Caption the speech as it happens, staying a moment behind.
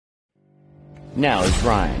Now as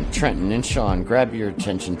Ryan, Trenton, and Sean grab your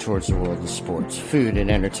attention towards the world of sports, food, and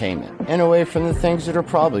entertainment, and away from the things that are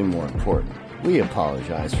probably more important. We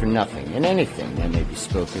apologize for nothing and anything that may be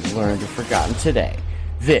spoken, learned, or forgotten today.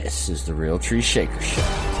 This is the Real Tree Shaker Show.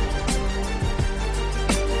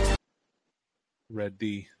 Red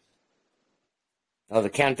D. Oh, the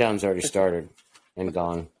countdown's already started and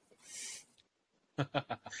gone.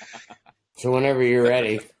 So whenever you're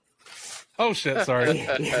ready. Oh, shit, sorry.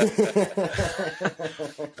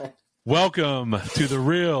 Welcome to the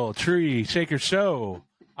Real Tree Shaker Show.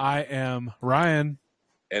 I am Ryan.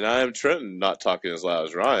 And I am Trenton, not talking as loud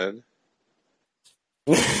as Ryan.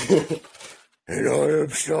 And I am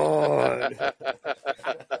Sean.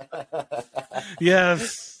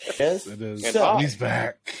 Yes. Yes? It is. So, he's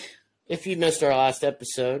back. if you missed our last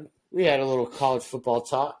episode, we had a little college football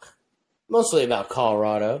talk, mostly about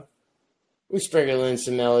Colorado. We sprinkled in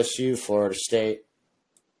some LSU, Florida State.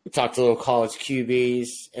 We talked a little college QBs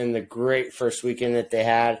and the great first weekend that they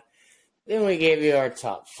had. Then we gave you our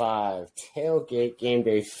top 5 tailgate game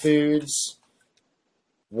day foods.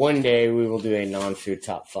 One day we will do a non-food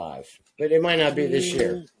top 5, but it might not be this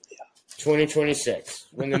year. 2026.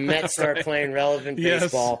 When the Mets start playing relevant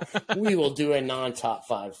baseball, we will do a non-top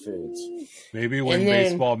 5 foods. Maybe when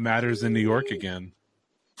baseball matters in New York again.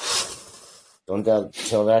 Don't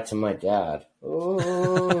tell that to my dad.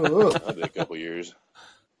 Oh, That'll be a couple years.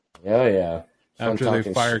 oh yeah. After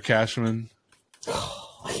they fire Cashman.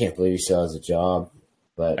 I can't believe he still has a job.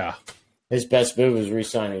 But Yeah. his best move was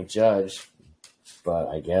re-signing Judge. But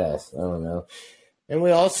I guess. I don't know. And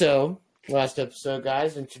we also, last episode,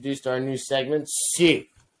 guys, introduced our new segment, Sí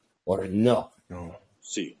or No. No.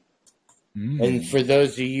 See. And for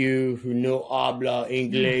those of you who know habla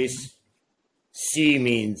inglés, Sí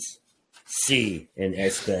means sí in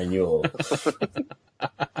Espanol.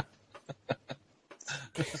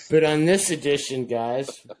 But on this edition, guys,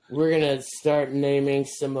 we're going to start naming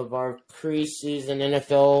some of our preseason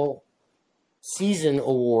NFL season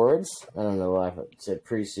awards. I don't know why I said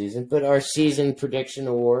preseason, but our season prediction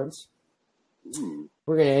awards.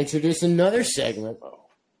 We're going to introduce another segment,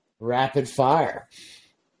 Rapid Fire.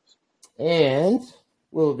 And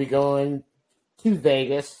we'll be going to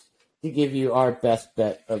Vegas to give you our best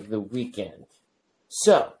bet of the weekend.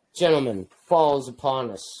 So, gentlemen, fall is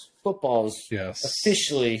upon us. Football is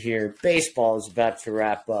officially here. Baseball is about to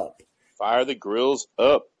wrap up. Fire the grills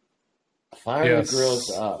up. Fire the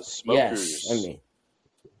grills up. The smokers. Yes, I mean,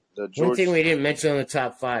 one thing we didn't mention on the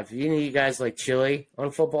top 5. You guys like chili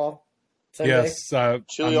on football Sunday? Yes,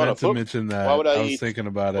 Chili I on meant a to mention that. Why would I was thinking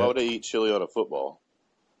about it. Why would I eat chili on a football?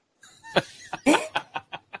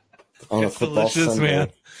 On It's a football delicious, Sunday.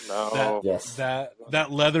 man. No. Yes.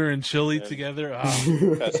 That leather and chili together.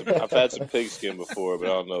 Oh. I've had some pigskin before, but I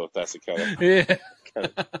don't know if that's the kind of. Yeah.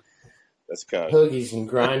 That's kind of. Hoagies and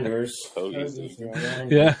grinders. Hoagies and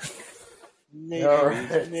grinders. Yeah.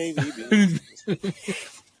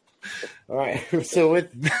 All right. So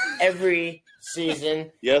with every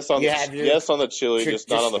season, yes on the chili, just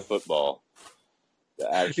not on the tradition. football.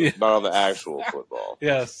 Not on the actual football.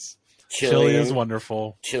 Yes. Chili is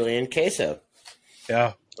wonderful. Chili and queso.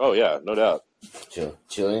 Yeah. Oh yeah, no doubt.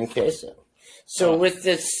 Chili and queso. So with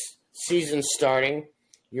this season starting,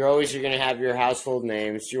 you're always going to have your household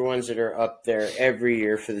names, your ones that are up there every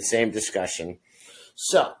year for the same discussion.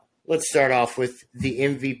 So let's start off with the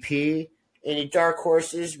MVP. Any dark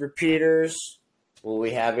horses, repeaters? Will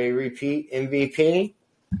we have a repeat MVP?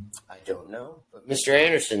 I don't know. But Mr.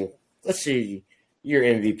 Anderson, let's see your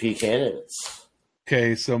MVP candidates.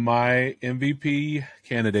 Okay, so my MVP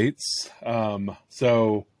candidates.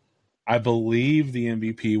 So I believe the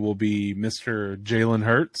MVP will be Mr. Jalen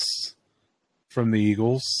Hurts from the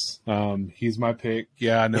Eagles. He's my pick.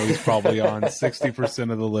 Yeah, I know he's probably on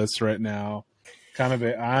 60% of the list right now. I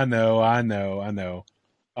know.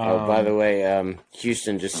 Oh, by the way,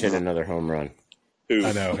 Houston just hit another home run. Who?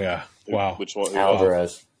 I know, yeah. Wow. Which one?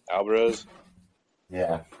 Alvarez. Alvarez?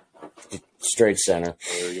 Yeah. Straight center.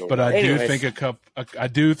 But I Anyways.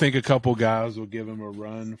 do think a couple guys will give him a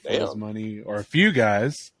run for his money, or a few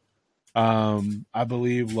guys. I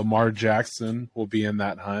believe Lamar Jackson will be in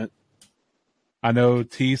that hunt. I know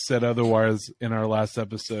T said otherwise in our last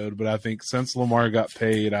episode, but I think since Lamar got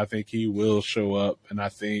paid, I think he will show up, and I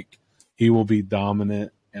think he will be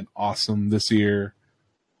dominant and awesome this year.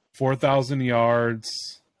 4,000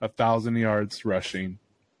 yards, 1,000 yards rushing.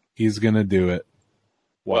 He's gonna do it.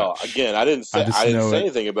 Well, Watch. again, I didn't say know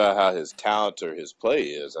anything about how his talent or his play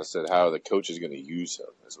is. I said how the coach is going to use him.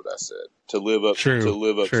 Is what I said to live up to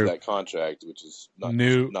that contract, which is not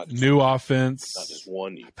new just, offense, not just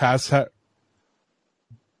 1 year.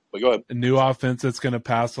 But go ahead. A new offense that's going to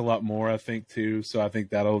pass a lot more, I think, too. So I think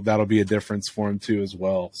that'll be a difference for him too as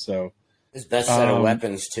well. So his best set of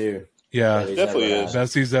weapons too. Yeah, definitely is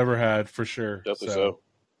best he's ever had for sure. Definitely so.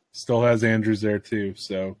 Still has Andrews there too.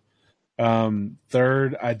 So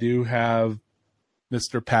third, I do have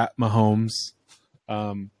Mr. Pat Mahomes.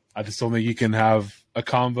 I just don't think you can have a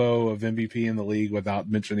combo of MVP in the league without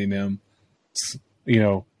mentioning him.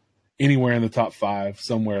 Anywhere in the top 5,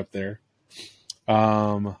 somewhere up there.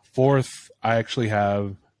 Fourth, I actually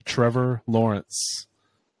have Trevor Lawrence.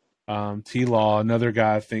 T-Law, another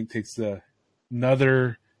guy I think takes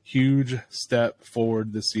another huge step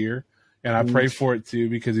forward this year, and I pray for it too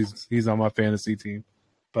because he's on my fantasy team.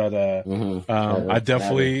 But I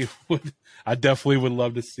definitely would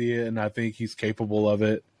love to see it, and I think he's capable of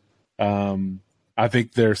it. I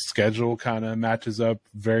think their schedule kind of matches up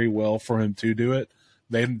very well for him to do it.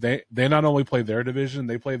 They not only play their division,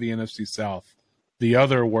 they play the NFC South, the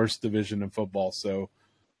other worst division in football. So,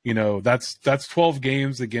 that's 12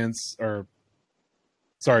 games against,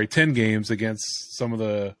 10 games against some of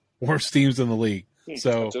the worst teams in the league.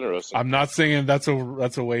 So I'm not saying that's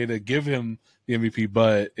a way to give him the MVP,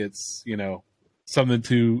 but it's, something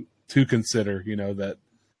to consider, that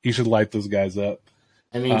he should light those guys up.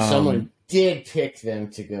 I mean, someone did pick them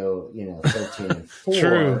to go,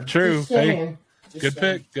 13-4. True. Hey, Good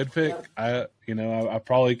pick. Yeah. I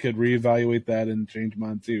probably could reevaluate that and change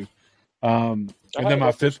mine too. And then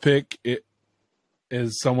my fifth pick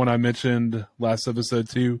is someone I mentioned last episode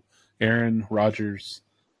too, Aaron Rodgers.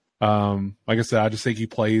 Like I said, I just think he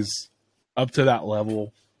plays up to that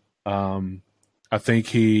level. I think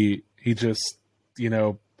he just,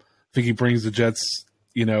 I think he brings the Jets,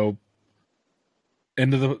 into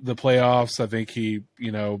the playoffs. I think he,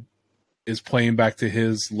 is playing back to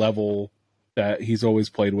his level that he's always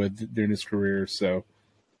played with during his career. So,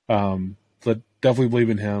 but definitely believe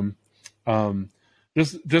in him.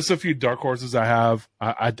 Just a few dark horses I have.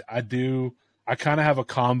 I kind of have a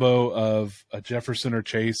combo of a Jefferson or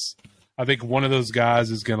Chase. I think one of those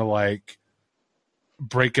guys is going to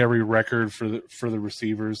break every record for the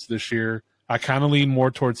receivers this year. I kind of lean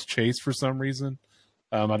more towards Chase for some reason.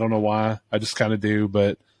 I don't know why. I just kind of do,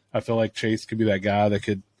 but I feel like Chase could be that guy that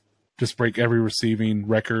could just break every receiving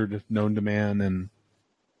record known to man and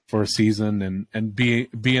for a season and be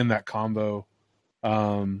in that combo.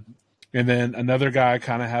 And then another guy I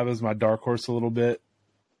kind of have as my dark horse a little bit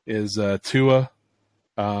is Tua.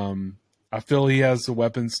 I feel he has the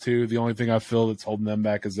weapons too. The only thing I feel that's holding them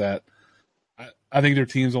back is that I think their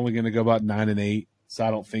team's only going to go about 9-8, so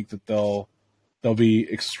I don't think that they'll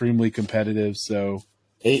be extremely competitive. So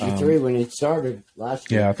 8-3 when he started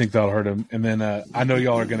last year. Yeah, I think that'll hurt him. And then I know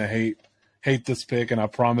y'all are going to hate this pick, and I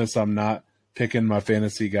promise I'm not picking my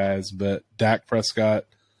fantasy guys, but Dak Prescott.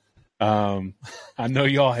 I know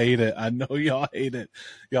y'all hate it.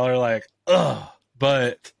 Y'all are like, ugh.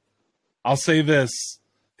 But I'll say this.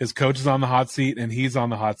 His coach is on the hot seat, and he's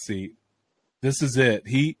on the hot seat. This is it.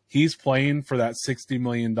 He's playing for that $60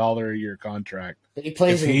 million a year contract. But he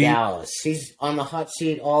plays in Dallas. He's on the hot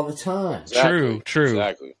seat all the time.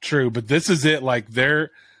 Exactly. True. But this is it.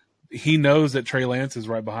 He knows that Trey Lance is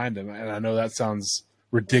right behind him, and I know that sounds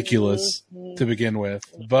ridiculous to begin with,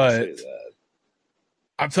 but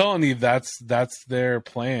I'm telling you, that's their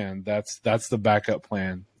plan. That's the backup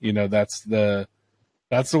plan. That's the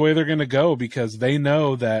way they're going to go because they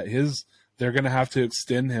know that they're going to have to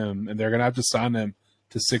extend him and they're going to have to sign him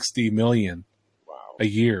to $60 million a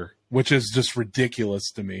year, which is just ridiculous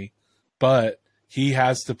to me. But he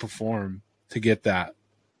has to perform to get that,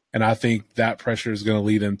 and I think that pressure is going to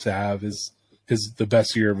lead him to have the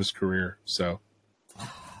best year of his career. So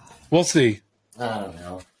we'll see. I don't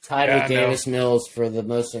know. Tied with Davis Mills for the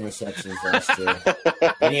most interceptions last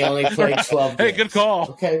year, and he only played 12 games. Hey, good call.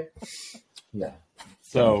 Okay. Yeah.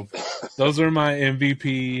 So those are my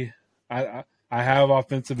MVP. I have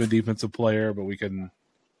offensive and defensive player, but we can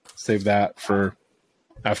save that for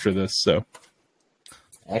after this. So,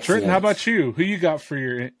 Trenton, how about you? Who you got for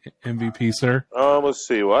your MVP, sir? Let's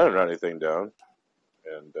see. Well, I didn't write anything down,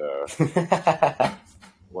 and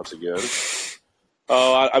once again,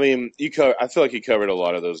 I mean, I feel like you covered a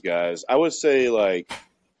lot of those guys. I would say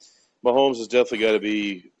Mahomes has definitely got to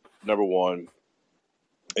be number one.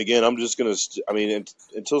 Again, I'm just gonna.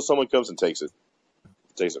 Until someone comes and takes it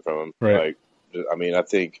from him. Right. I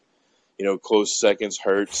think, close seconds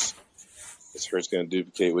Hurts. Is Hurts going to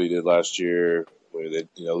duplicate what he did last year with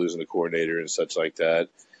losing the coordinator and such like that?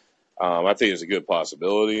 I think there's a good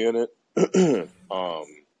possibility in it.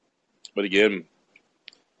 But again,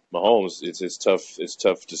 Mahomes, it's tough. It's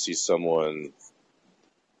tough to see someone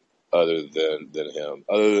other than him.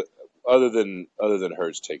 other than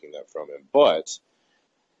Hurts taking that from him. But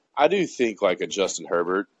I do think like a Justin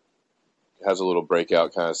Herbert has a little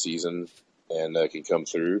breakout kind of season and can come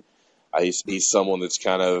through. He's someone that's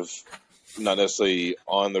kind of not necessarily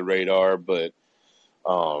on the radar, but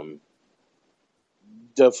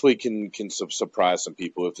definitely can surprise some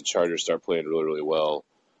people if the Chargers start playing really, really well.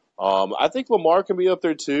 I think Lamar can be up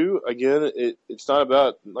there too. Again, it's not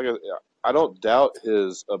about I don't doubt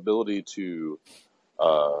his ability to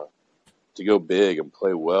go big and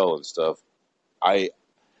play well and stuff. I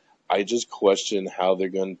just question how they're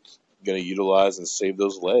going to utilize and save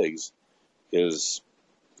those legs because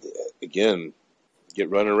again, get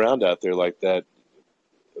running around out there like that,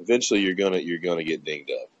 eventually you're gonna get dinged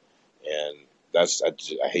up, and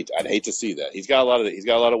I'd hate to see that. He's got a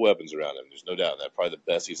lot of weapons around him. There's no doubt that probably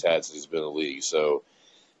the best he's had since he's been in the league. So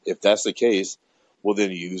if that's the case, well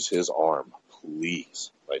then use his arm,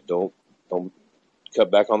 please. Like don't cut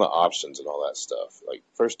back on the options and all that stuff. Like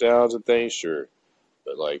first downs and things, sure,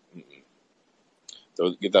 but like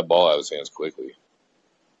get that ball out of his hands quickly.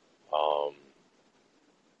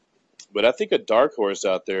 But I think a dark horse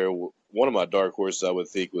out there, one of my dark horses I would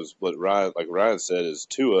think was what Ryan said is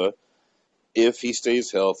Tua, if he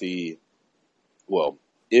stays healthy, well,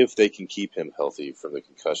 if they can keep him healthy from the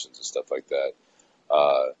concussions and stuff like that.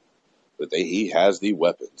 But he has the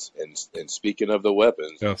weapons. And speaking of the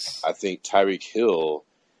weapons, yes. I think Tyreek Hill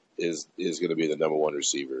is going to be the number one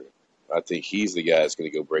receiver. I think he's the guy that's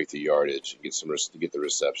going to go break the yardage and get the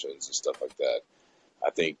receptions and stuff like that. I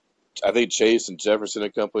think Chase and Jefferson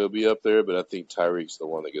and company will be up there, but I think Tyreek's the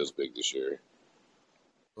one that goes big this year.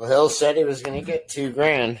 Well, Hill said he was going to get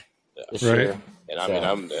 $2,000 this year, and I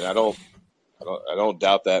don't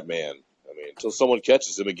doubt that man. I mean, until someone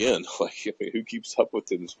catches him again, who keeps up with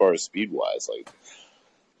him as far as speed wise? Like,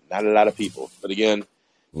 not a lot of people. But again,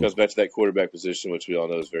 it goes back to that quarterback position, which we all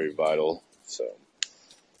know is very vital. So,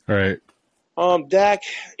 right. Dak,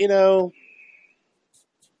 no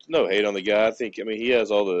hate on the guy. I think he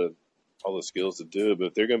has all the skills to do it, but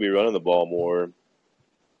if they're going to be running the ball more,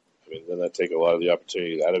 then that take a lot of the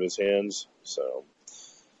opportunities out of his hands. So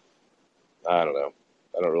I don't know.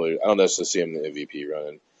 I don't necessarily see him in the MVP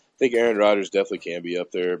running. I think Aaron Rodgers definitely can be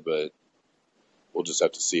up there, but we'll just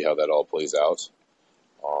have to see how that all plays out.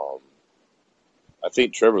 I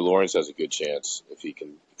think Trevor Lawrence has a good chance if he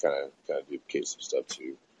can kind of duplicate some stuff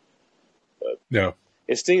too. But no.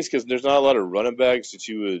 It stings because there's not a lot of running backs that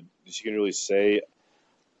you can really say.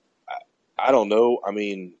 I don't know. I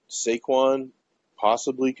mean, Saquon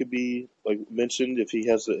possibly could be mentioned if he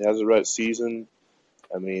has the right season.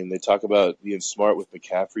 I mean, they talk about being smart with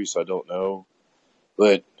McCaffrey, so I don't know.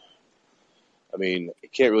 But I mean,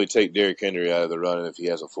 it can't really take Derrick Henry out of the running if he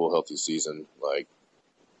has a full healthy season. Like,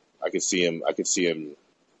 I could see him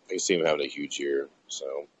having a huge year.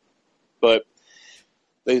 So, but.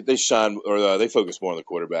 They shine or they focus more on the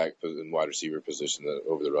quarterback and wide receiver position than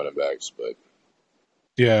over the running backs. But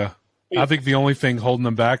yeah, I think the only thing holding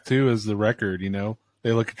them back too is the record.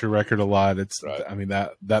 They look at your record a lot. It's right. I mean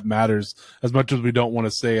that matters as much as we don't want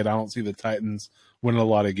to say it. I don't see the Titans winning a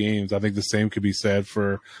lot of games. I think the same could be said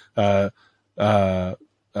for Bijan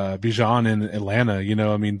in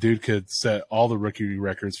Atlanta. Dude could set all the rookie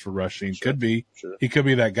records for rushing. Sure. Could be. Sure. He could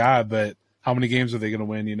be that guy, but. How many games are they going to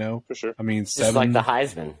win, For sure. 7. Just like the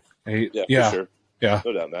Heisman. 8. Yeah, for sure. Yeah.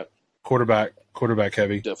 No doubt in that. Quarterback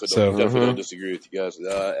heavy. Definitely don't disagree with you guys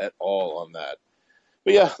at all on that.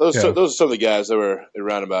 But yeah, those are some of the guys that were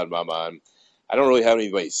around about in my mind. I don't really have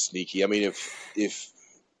anybody sneaky. I mean, if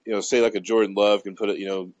say like a Jordan Love can put it,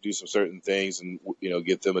 do some certain things and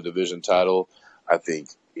get them a division title, I think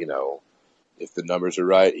if the numbers are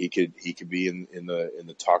right, he could be in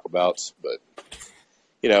the talk abouts, but.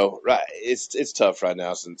 Right? It's tough right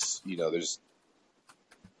now since there's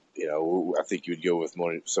I think you would go with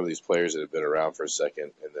some of these players that have been around for a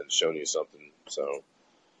second and then shown you something. So,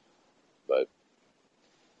 but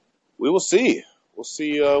we will see. We'll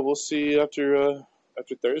see after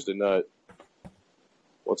Thursday night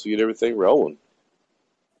once we get everything rolling.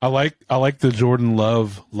 I like the Jordan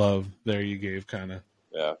Love there you gave kind of.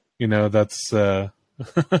 Yeah. That's.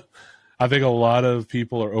 I think a lot of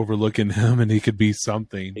people are overlooking him, and he could be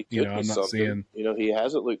something. I'm not seeing. He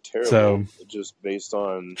hasn't looked terrible. So, just based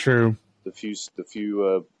on true the few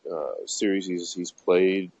series he's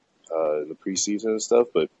played in the preseason and stuff.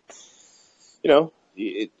 But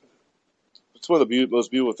it's one of the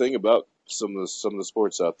most beautiful thing about some of the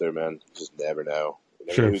sports out there, man. You just never know. You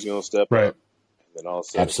never know who's going to step up, and then all of a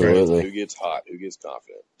sudden, absolutely, who gets hot, who gets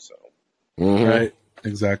confident. So, right,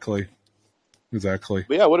 exactly. But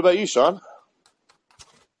yeah, what about you, Sean?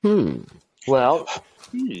 Well,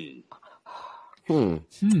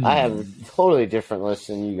 I have a totally different list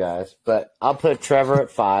than you guys, but I'll put Trevor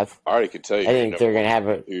at 5. I already can tell you. I think they're going to have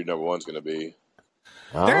who your number one's going to be.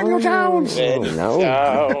 Daniel Jones. No,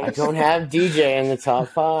 I don't have DJ in the top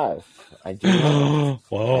 5. I do not.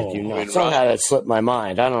 Whoa. I do not. I mean, Somehow that slipped my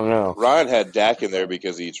mind. I don't know. Ryan had Dak in there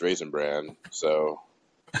because he eats Raisin Bran, so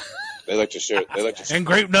they like to share. And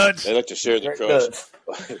grape nuts. They like to share the Grape crust. nuts.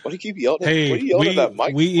 What do you keep yelling? Hey, what are you yelling at that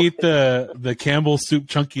mic? we eat the Campbell soup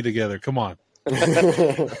chunky together. Come on.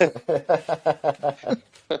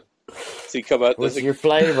 Does he come out? What's your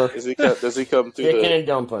flavor? Does he come through Chicken the? and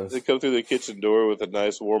dumplings. Does he come through the kitchen door with a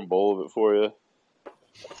nice warm bowl of it for you?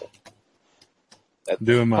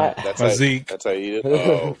 Doing my Zeke. That's how you eat it.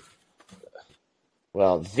 Oh,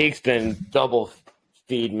 Well, Zeke's been double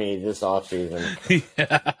feed me this offseason.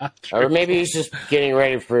 Yeah, Or maybe he's just getting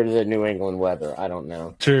ready for the New England weather. I don't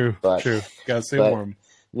know. true. But- Gotta stay but- warm.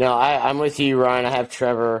 No, I'm with you, Ryan. I have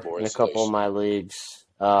Trevor More in a couple of insulation. my leagues.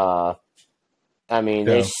 I mean,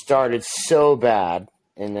 Yeah. they started so bad,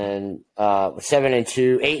 and then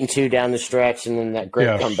 7-2, 8-2 down the stretch, and then that great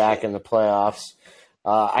Yeah. comeback in the playoffs.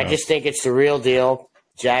 I just think it's the real deal.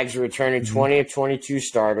 Jags are returning 20 of 22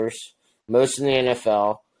 starters, most in the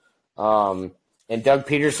NFL. And Doug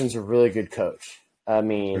Peterson's a really good coach. I Very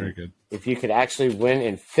mean, good. if you could actually win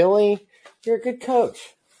in Philly, you're a good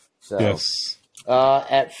coach. So. Yes.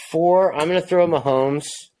 At 4, I'm going to throw Mahomes.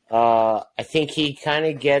 I think he kind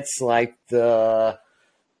of gets like the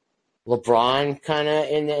LeBron kind of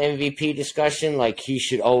in the MVP discussion. Like he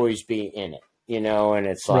should always be in it, and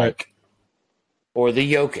it's like, Right. or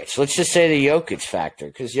the Jokic. Let's just say the Jokic factor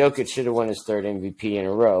because Jokic should have won his 3rd MVP in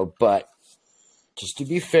a row. But just to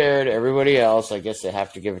be fair to everybody else, I guess they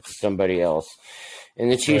have to give it to somebody else.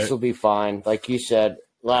 And the Chiefs Right. will be fine. Like you said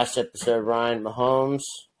last episode, Ryan Mahomes,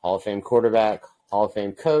 Hall of Fame quarterback, Hall of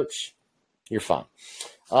Fame coach, you're fine.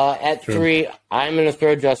 At True. 3, I'm going to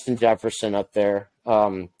throw Justin Jefferson up there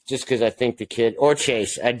just because I think the kid – or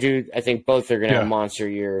Chase. I think both are going to Yeah. have monster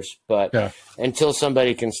years. But Yeah. until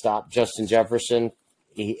somebody can stop Justin Jefferson,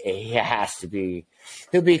 he has to be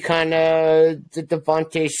 – he'll be kind of the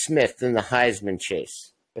Devontae Smith in the Heisman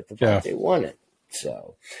chase. But Devontae won it.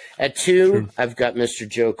 So at 2, True. I've got Mr.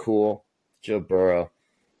 Joe Cool, Joe Burrow.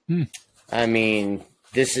 I mean –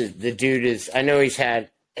 the dude is, I know he's had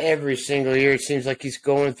every single year. It seems like he's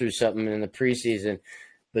going through something in the preseason,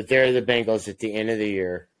 but they're the Bengals at the end of the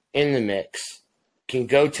year in the mix. Can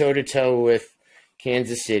go toe to toe with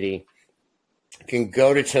Kansas City. Can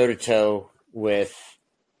go to toe to toe with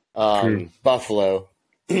Buffalo.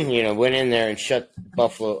 Went in there and shut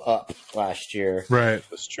Buffalo up last year. Right.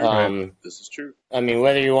 that's true. This is true. I mean,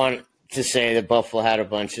 whether you want to say that Buffalo had a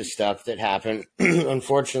bunch of stuff that happened,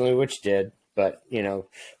 unfortunately, which did. But, Burrow's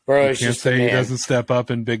Can't just a say he man. doesn't step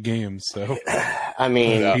up in big games. So I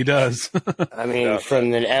mean, Yeah. he does.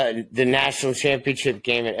 from the national championship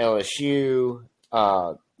game at LSU,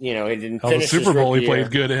 he didn't Hell, the finish Super his Bowl he rookie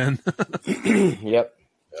played good in. year.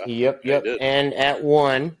 Yep. he did. And at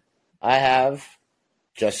 1, I have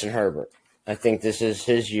Justin Herbert. I think this is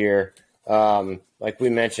his year. Like we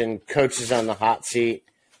mentioned, coach is on the hot seat.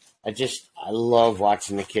 I love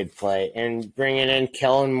watching the kid play and bringing in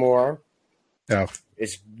Kellen Moore. Yeah.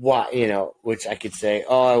 Is what which I could say,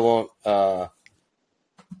 I won't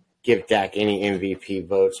give Dak any MVP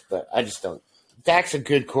votes, but I just don't. Dak's a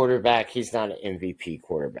good quarterback. He's not an MVP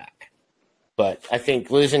quarterback. But I think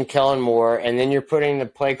losing Kellen Moore, and then you're putting the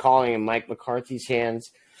play calling in Mike McCarthy's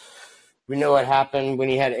hands. We know what happened when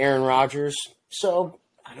he had Aaron Rodgers, so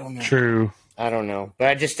I don't know. True. I don't know, but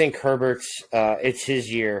I just think Herbert's it's his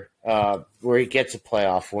year where he gets a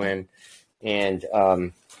playoff win, and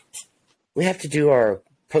we have to do our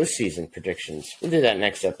postseason predictions. We'll do that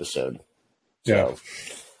next episode. Yeah.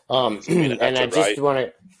 So, and I just want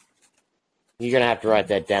to. You're gonna have to write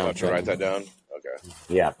that down. I have to write that down. Okay.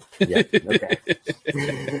 Yeah. Okay.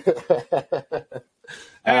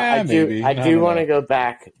 Maybe. I don't do want to know. go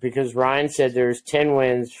back because Ryan said there's 10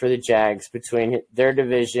 wins for the Jags between their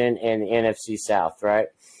division and the NFC South, right?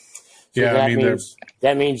 So Yeah, I mean,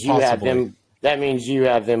 that means you have possibly. them. That means you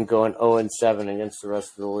have them going 0-7 against the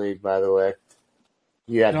rest of the league. By the way,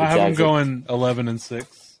 you have No, the I have them Jags. going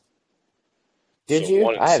 11-6. Did So you?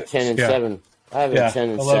 1 and I have 6. 10-7. I have it Yeah,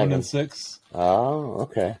 10-7. 11-6. Oh,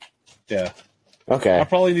 okay. Yeah, Okay. I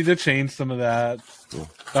probably need to change some of that.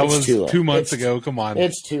 That It's was too late. 2 months It's- ago. Come on.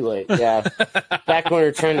 It's too late. Yeah. Back when we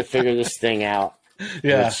were trying to figure this thing out.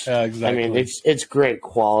 yeah, which, yeah, exactly. I mean, it's great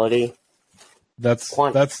quality. that's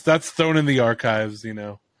thrown in the archives.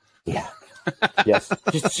 Yeah. Yes.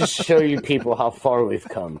 just show you people how far we've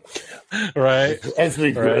come Right. as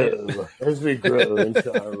we grow, Right. as we grow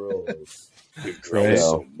into our roles. We've grown Right.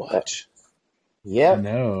 so much. Yep.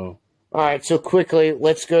 No. All right, so quickly,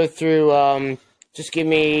 let's go through. Just give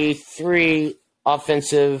me 3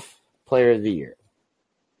 offensive player of the year.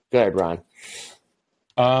 Go ahead, Ron.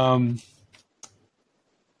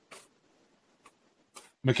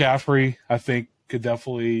 McCaffrey, I think, could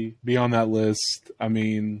definitely be on that list. I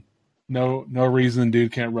mean, no reason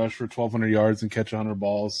dude can't rush for 1,200 yards and catch 100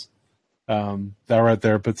 balls. That right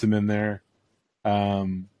there puts him in there.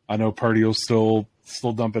 I know Purdy will still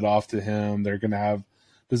dump it off to him. They're going to have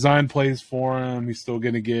design plays for him. He's still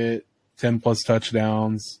going to get 10-plus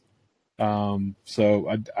touchdowns.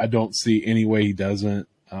 So I don't see any way he doesn't.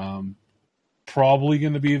 Probably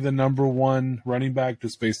going to be the number 1 running back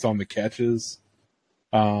just based on the catches.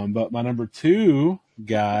 But my number 2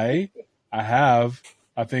 guy I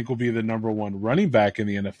think will be the number 1 running back in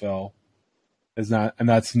the NFL and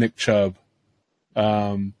that's Nick Chubb.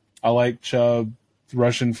 I like Chubb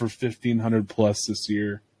rushing for 1,500 plus this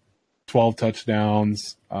year, 12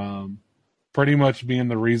 touchdowns, pretty much being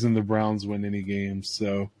the reason the Browns win any games.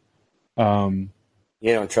 So, you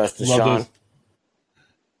don't trust Deshaun?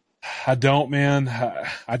 I don't, man.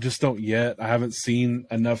 I just don't yet. I haven't seen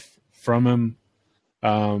enough from him,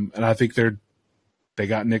 and I think they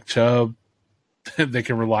got Nick Chubb. They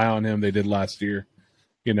can rely on him. They did last year,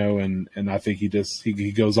 and I think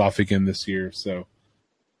he goes off again this year. So,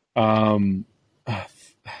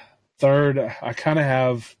 third, I kind of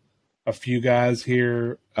have a few guys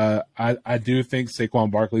here. I do think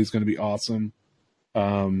Saquon Barkley is going to be awesome.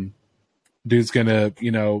 Dude's going to,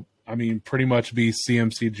 pretty much be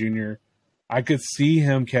CMC Jr. I could see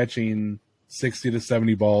him catching 60 to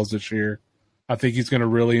 70 balls this year. I think he's going to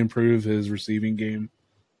really improve his receiving game,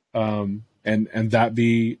 and that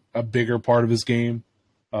be a bigger part of his game,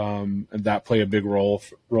 and that play a big role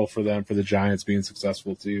for them, for the Giants being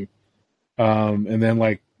successful too. And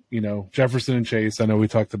then Jefferson and Chase, I know we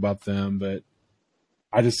talked about them, but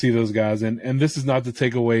I just see those guys, and this is not to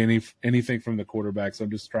take away anything from the quarterbacks. I'm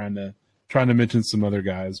just trying to mention some other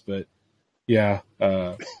guys, but yeah,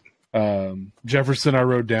 Jefferson I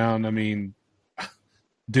wrote down. I mean,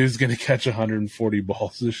 dude's gonna catch 140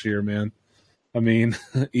 balls this year, man. I mean,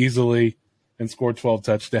 easily, and score 12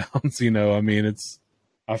 touchdowns.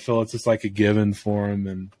 I feel it's just like a given for him,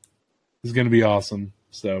 and he's gonna be awesome.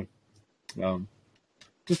 So,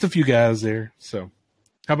 just a few guys there. So,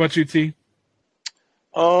 how about you, T?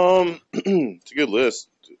 It's a good list.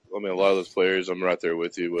 I mean, a lot of those players I'm right there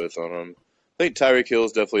with you with on them. I think Tyreek Hill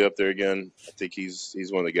is definitely up there again. I think he's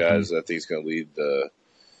one of the guys that I think is going to lead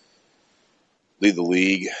the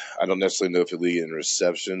league. I don't necessarily know if he'll lead in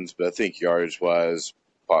receptions, but I think yardage wise,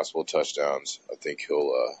 possible touchdowns. I think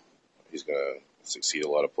he's going to succeed a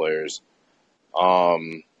lot of players.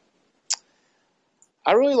 I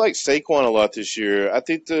really like Saquon a lot this year. I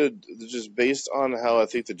think just based on how I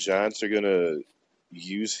think the Giants are going to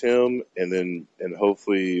use him, and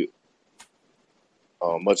hopefully,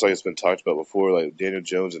 much like it's been talked about before, like Daniel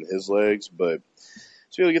Jones and his legs, but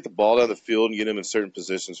to be able to get the ball down the field and get him in certain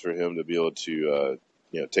positions for him to be able to,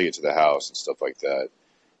 take it to the house and stuff like that.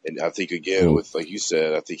 And I think, again, with, like you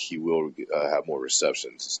said, I think he will have more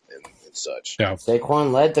receptions and such. Yeah.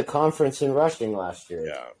 Saquon led the conference in rushing last year.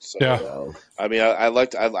 Yeah. So, Yeah. I mean,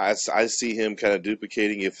 I see him kind of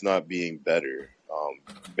duplicating, if not being better,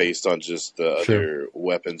 based on just the other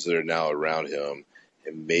weapons that are now around him.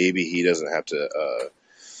 And maybe he doesn't have to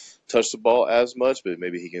touch the ball as much, but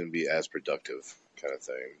maybe he can be as productive, kind of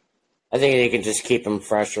thing. I think they can just keep him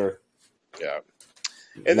fresher. Yeah.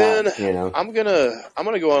 And then I'm gonna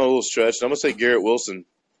go on a little stretch, and I'm gonna say Garrett Wilson.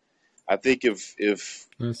 I think if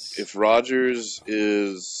Rodgers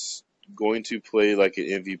is going to play like an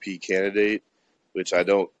MVP candidate, which I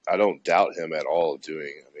don't doubt him at all of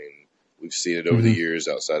doing. I mean, we've seen it over the years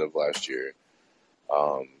outside of last year.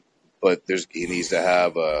 But he needs to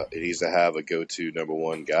have a go-to number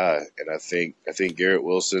 1 guy, and I think Garrett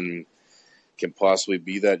Wilson can possibly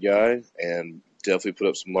be that guy and definitely put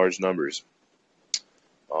up some large numbers.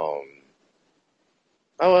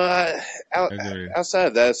 Outside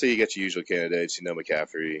of that, so you got your usual candidates,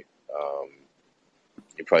 McCaffrey.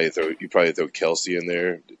 You probably throw Kelsey in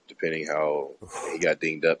there, depending how he got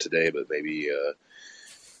dinged up today, but maybe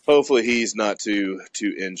hopefully he's not too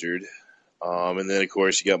injured. And then of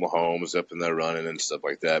course you got Mahomes up in there running and stuff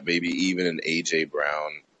like that. Maybe even an AJ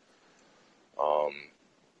Brown.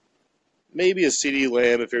 Maybe a CeeDee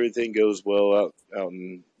Lamb if everything goes well out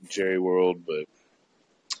in Jerry World, but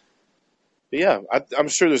yeah, I'm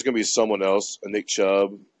sure there's going to be someone else, a Nick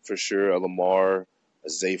Chubb for sure, a Lamar, a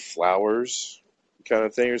Zay Flowers kind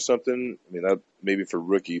of thing or something. I mean, that maybe for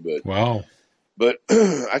rookie, but wow. But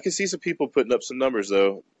I can see some people putting up some numbers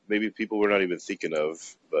though. Maybe people we're not even thinking of,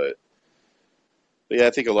 but But yeah,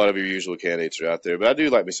 I think a lot of your usual candidates are out there. But I do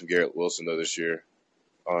like me some Garrett Wilson though this year.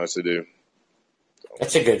 Honestly, do.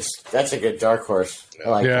 That's a good dark horse. I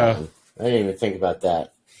like that one. I didn't even think about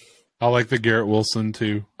that. I like the Garrett Wilson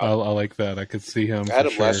too. I like that. I could see him. I had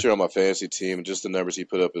him last year on my fantasy team, and just the numbers he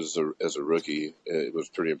put up as a rookie, it was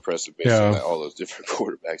pretty impressive based on all those different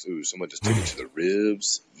quarterbacks. Ooh, someone just took it to the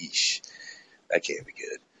ribs. Yeesh, that can't be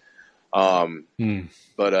good.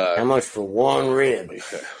 But how much for one rib?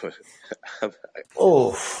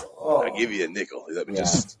 I'll give you a nickel. Let me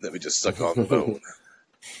just suck on the bone.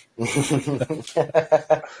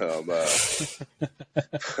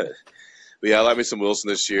 But yeah, I like me some Wilson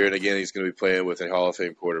this year, and again, he's going to be playing with a Hall of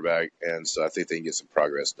Fame quarterback, and so I think they can get some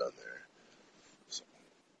progress done there. So.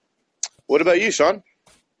 What about you, Sean?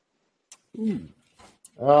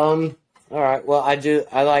 All right. Well, I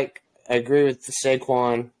agree with the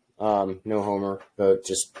Saquon. No homer, but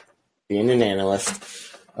just being an analyst.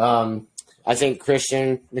 I think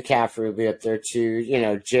Christian McCaffrey will be up there too. You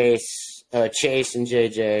know, Chase and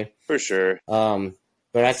JJ for sure.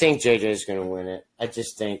 But I think JJ is going to win it. I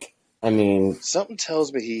just think. I mean, something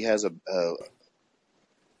tells me he has it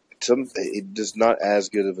does not as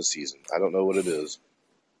good of a season. I don't know what it is.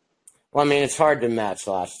 Well, I mean, it's hard to match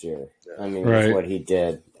last year. Yeah. I mean, with what he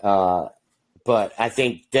did. But I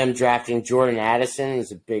think them drafting Jordan Addison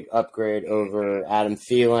is a big upgrade over Adam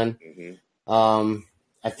Thielen. Mm-hmm.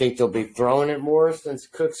 I think they'll be throwing it more since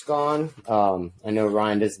Cook's gone. I know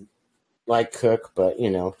Ryan doesn't like Cook, but,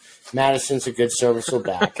 you know, Madison's a good serviceable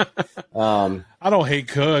back. I don't hate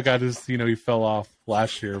Cook. I just, he fell off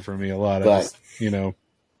last year for me a lot. And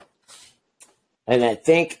I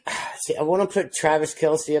think, I want to put Travis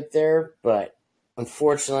Kelce up there, but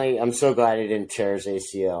unfortunately, I'm so glad he didn't tear his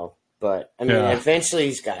ACL. But, I mean, eventually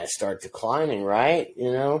he's got to start declining, right?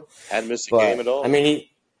 You know? Hadn't missed a game at all. I mean,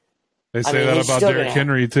 they say that about Derrick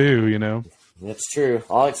Henry, too, That's true.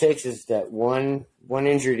 All it takes is that one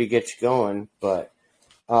injury to get you going. But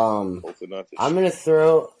I'm going to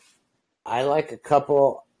throw – I like a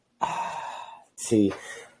couple see,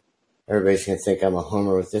 everybody's going to think I'm a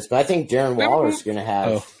homer with this, but I think Darren Waller's going to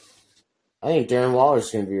have I think Darren Waller's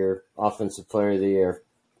going to be your offensive player of the year.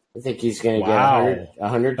 I think he's going to get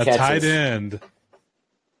 100 catches. A tight end.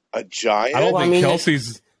 A giant? I don't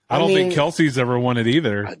think Kelsey's ever won it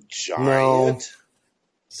either. A giant? No.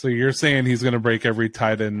 So you're saying he's going to break every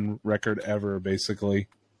tight end record ever, basically?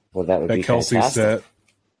 Well, that would be Kelsey fantastic.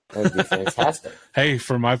 That would be fantastic. Hey,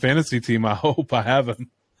 for my fantasy team, I hope I have him.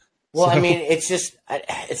 Well, I mean, it's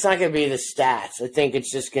not going to be the stats. I think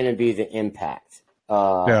it's just going to be the impact.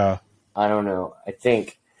 I don't know. I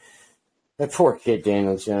think that poor kid,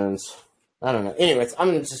 Daniel Jones. I don't know. Anyways, I'm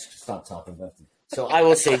going to just stop talking about it. So I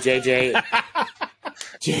will say JJ.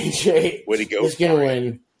 JJ way to go, is going to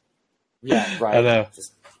win. Yeah, right. I know.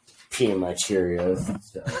 Just peeing my Cheerios.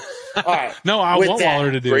 So. All right. No, I want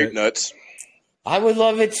Waller to do grape it. Nuts. I would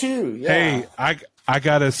love it too. Yeah. Hey, I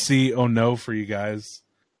got to see no for you guys.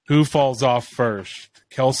 Who falls off first,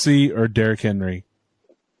 Kelsey or Derrick Henry?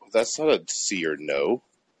 That's not a see or no.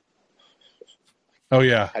 Oh,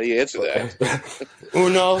 yeah. How do you answer that?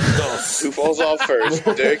 Uno, dos. Who falls off first?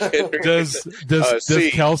 Derrick Henry. Does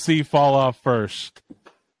Kelsey fall off first?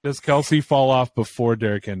 Does Kelsey fall off before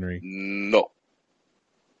Derrick Henry? No.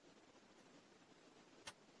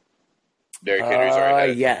 Derrick Henry's already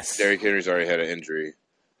had yes. Derrick Henry's already had an injury.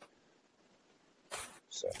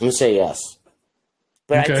 So. I'm going to say yes.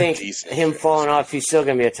 But I think him falling off, he's still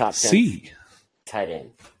going to be a top 10 tight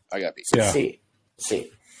end. I got beat. Yeah. See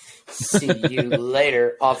you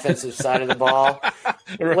later, offensive side of the ball.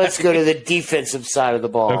 Let's go to the defensive side of the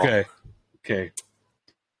ball. Okay.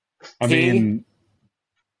 I mean,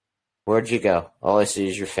 where'd you go? All I see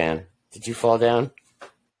is your fan. Did you fall down?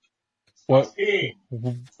 What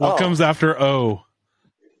comes after O?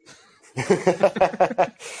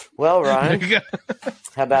 Well, Ryan,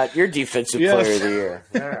 how about your defensive player of the year?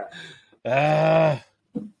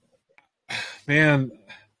 Man,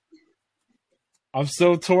 I'm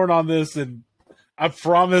so torn on this, and I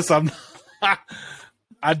promise I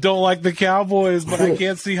don't like the Cowboys, but I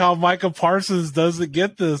can't see how Micah Parsons doesn't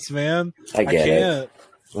get this, man. I can't.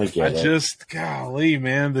 I just, golly,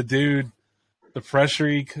 man, the dude, the pressure.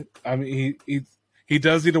 He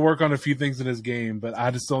does need to work on a few things in his game, but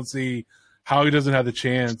I just don't see how he doesn't have the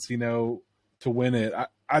chance, to win it.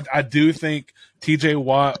 I do think TJ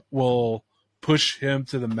Watt will push him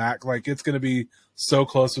to the max. Like, it's going to be so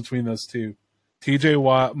close between those two. TJ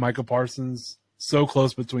Watt, Micah Parsons, so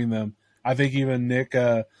close between them. I think even Nick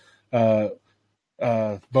Bosa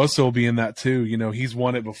will be in that too. He's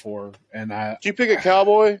won it before. And did you pick a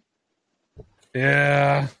Cowboy?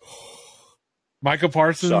 Yeah. Micah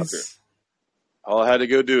Parsons. Shocker. All I had to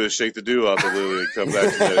go do is shake the dew off the lily and come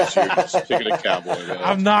back to next year just picking a Cowboy. Man.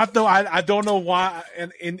 I'm not though. I don't know why.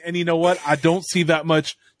 And you know what? I don't see that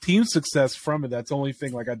much team success from it. That's the only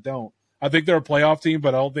thing. Like I don't. I think they're a playoff team,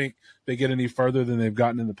 but I don't think they get any further than they've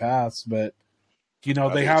gotten in the past. But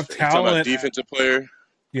they have talent. Defensive player.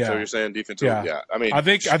 Yeah. So you're saying defensive? Yeah. I mean, I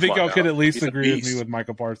think y'all could at least agree with me with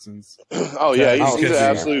Micah Parsons. Oh yeah, he's an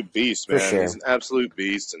absolute beast, man. Sure. He's an absolute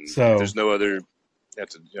beast, and so, there's no other. You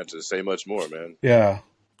have to say much more, man. Yeah,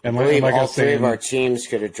 and I believe all three of our teams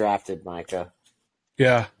could have drafted Micah.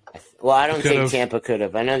 Yeah. Well, I don't think Tampa could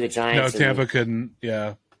have. I know the Giants. No, Tampa couldn't.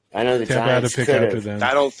 Yeah. I know the Tampa Giants had to pick after have. them.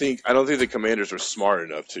 I don't think the Commanders were smart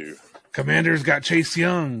enough to. Commanders got Chase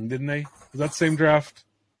Young, didn't they? Was that the same draft?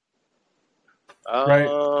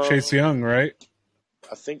 Right, Chase Young, right?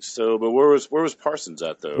 I think so, but where was Parsons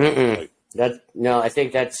at though? I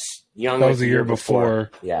think that's Young. That was the year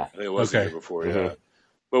before. Yeah, I think it was the year before. Yeah,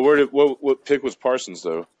 but what pick was Parsons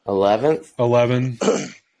though? 11th. 11.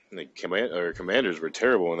 The Commanders were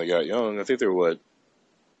terrible when they got Young. I think they were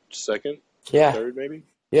second, third maybe.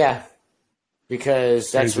 Yeah,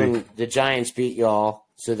 because that's when the Giants beat y'all.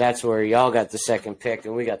 So that's where y'all got the second pick,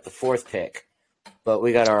 and we got the fourth pick. But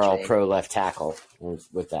we got our all-pro left tackle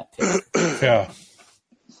with that pick. Yeah.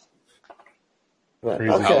 But,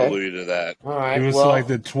 okay. Hallelujah to that. All right. He was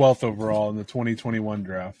selected 12th overall in the 2021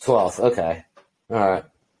 draft. 12th. Okay. All right.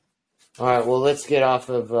 Well, let's get off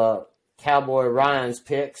of Cowboy Ryan's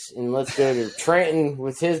picks, and let's go to Trenton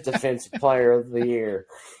with his Defensive Player of the Year.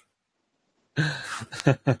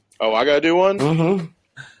 Oh, I got to do one? Mm-hmm.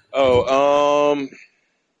 Oh,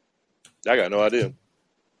 I got no idea.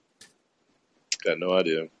 Got no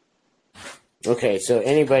idea. Okay, so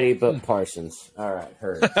anybody but Parsons. All right,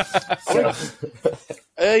 heard. So.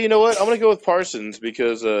 You know what? I'm going to go with Parsons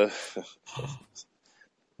because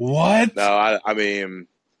What? No, I mean,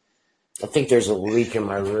 I think there's a leak in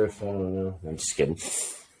my roof. I don't know. I'm just kidding.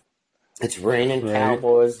 It's raining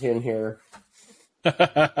Cowboys in here. So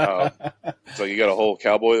you got a whole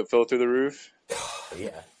Cowboy that fell through the roof?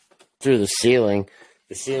 Yeah. Through the ceiling.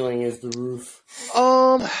 The ceiling is the roof.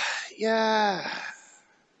 Yeah.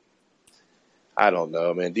 I don't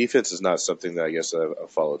know, man. Defense is not something that I guess I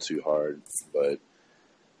follow too hard, but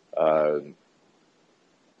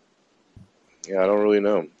yeah, I don't really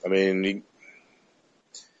know. I mean,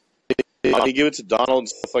 you give it to Donald and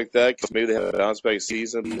stuff like that because maybe they have a bounce back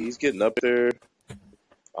season. He's getting up there.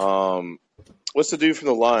 What's the dude from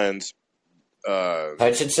the Lions?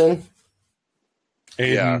 Hutchinson?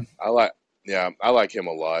 Aiden. Yeah, I like him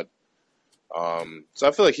a lot. So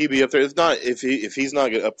I feel like he'd be up there. If he's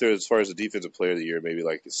not up there as far as the defensive player of the year, maybe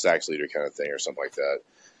like a sacks leader kind of thing or something like that.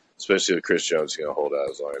 Especially if Chris Jones is going to hold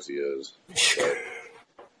out as long as he is. But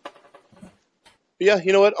yeah,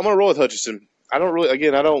 you know what? I'm going to roll with Hutchinson. I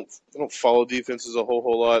don't follow defenses a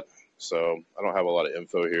whole lot, so I don't have a lot of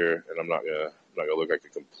info here, and I'm not gonna look like a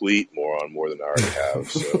complete moron more than I already have.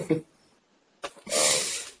 So,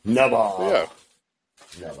 Never. Yeah.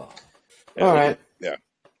 All right. Yeah.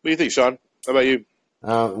 What do you think, Sean? How about you?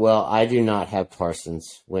 Well, I do not have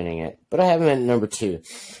Parsons winning it, but I have him at number 2,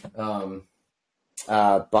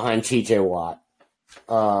 behind T.J. Watt.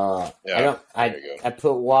 I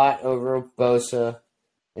put Watt over Bosa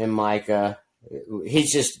and Micah.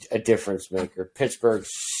 He's just a difference maker.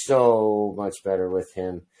 Pittsburgh's so much better with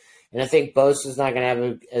him, and I think Bosa's not going to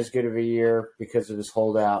have as good of a year because of his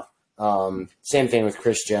holdout. Same thing with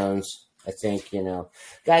Chris Jones. I think,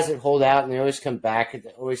 guys that hold out and they always come back,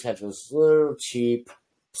 they always have those little cheap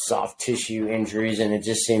soft tissue injuries, and it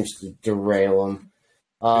just seems to derail them.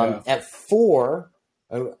 At 4,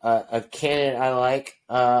 a candidate I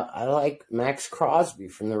like Max Crosby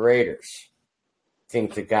from the Raiders. I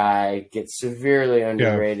think the guy gets severely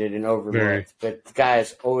underrated and overlooked, but the guy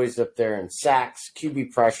is always up there in sacks,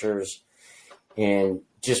 QB pressures, and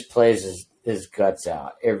just plays his guts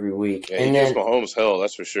out every week. Yeah, and he gives Mahomes hell,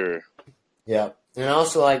 that's for sure. Yeah, and I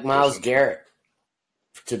also like Myles Garrett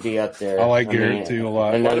to be up there. I like Garrett too a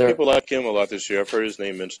lot. A lot of people like him a lot this year. I've heard his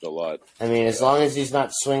name mentioned a lot. I mean, as long as he's not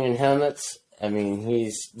swinging helmets, I mean,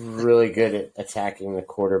 he's really good at attacking the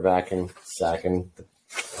quarterback and sacking.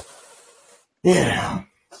 Yeah.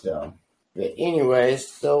 So, but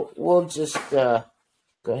anyways, so we'll just go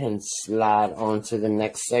ahead and slide on to the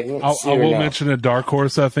next segment. I will mention a dark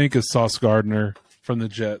horse, I think, is Sauce Gardner from the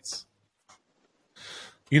Jets.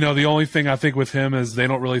 The only thing I think with him is they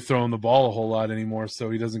don't really throw him the ball a whole lot anymore, so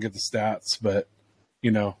he doesn't get the stats. But,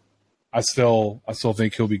 I still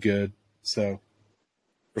think he'll be good. So,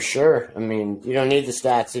 for sure. I mean, you don't need the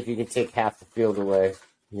stats if you can take half the field away.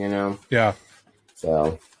 Yeah.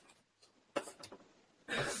 So.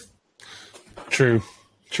 True.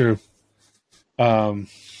 All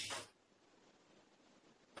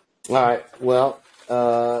right. Well,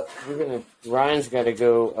 Ryan's got to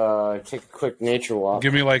go take a quick nature walk.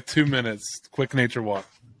 Give me like 2 minutes. Quick nature walk.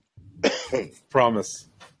 Promise.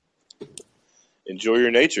 Enjoy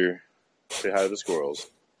your nature. Say hi to the squirrels.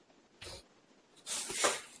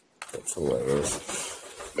 That's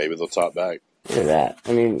hilarious. Maybe they'll talk back. Look at that.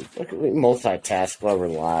 I mean, we multitask while we're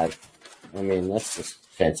live. I mean, that's just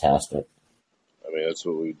fantastic. I mean, that's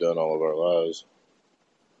what we've done all of our lives.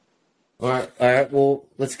 All right. Well,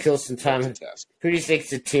 let's kill some time. Multitasking. Who do you think's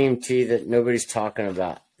the team, T, that nobody's talking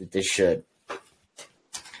about that they should?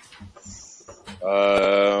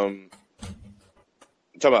 We're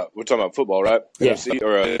talking about football, right? Yeah. NFC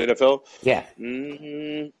or NFL? Yeah.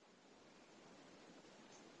 Mm-hmm.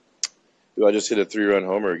 Dude, I just hit a 3-run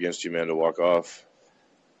homer against you, man, to walk off.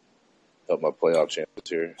 Help my playoff chances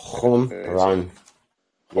here. Home run.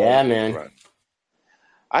 Yeah, man. Run.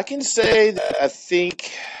 I can say that I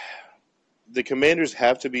think the Commanders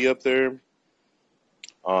have to be up there.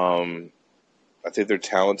 I think they're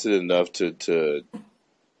talented enough to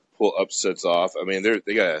pull upsets off. I mean,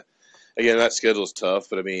 they got again, that schedule's tough,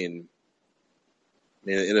 but I mean,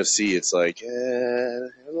 in the NFC, it's like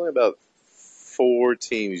there's only about 4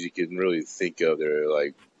 teams you can really think of that are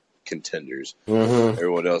like contenders. Mm-hmm.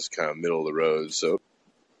 Everyone else kind of middle of the road. So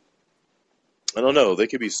I don't know. They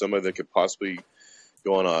could be somebody that could possibly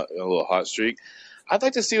go on a little hot streak. I'd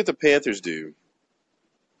like to see what the Panthers do.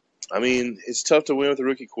 I mean, it's tough to win with a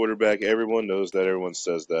rookie quarterback. Everyone knows that. Everyone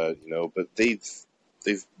says that, but they've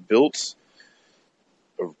built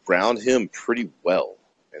around him pretty well.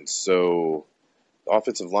 And so the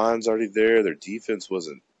offensive line's already there. Their defense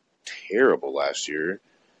wasn't terrible last year.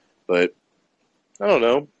 But I don't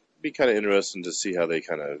know. It'd be kind of interesting to see how they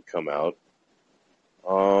kind of come out.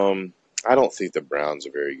 I don't think the Browns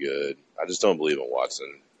are very good. I just don't believe in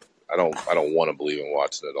Watson. I don't want to believe in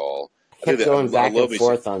Watson at all. Kept going back and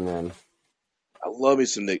forth on them. I love me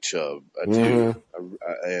some Nick Chubb. I do.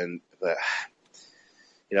 But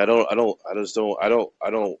I don't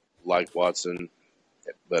like Watson,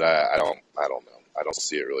 but I don't know. I don't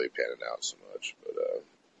see it really panning out so much. But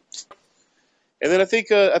and then I think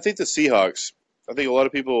the Seahawks. I think a lot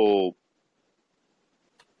of people,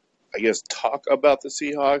 I guess, talk about the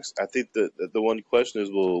Seahawks. I think that the one question is,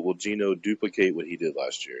 will Geno duplicate what he did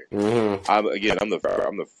last year? Mm-hmm. I'm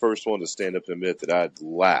the first one to stand up and admit that I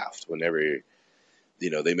laughed whenever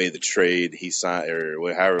they made the trade. He signed,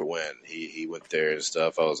 or however it went. He went there and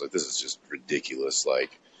stuff. I was like, this is just ridiculous. Like,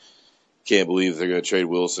 can't believe they're going to trade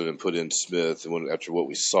Wilson and put in Smith. And after what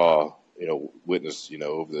we saw, witnessed,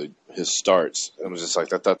 over his starts, I was just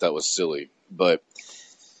like, I thought that was silly. But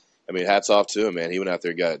I mean, hats off to him, man. He went out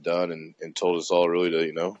there, got it done, and told us all really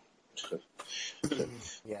to,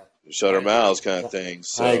 shut our mouths, kind of thing.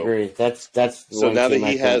 So, I agree. That's so now that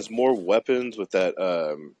he has more weapons with that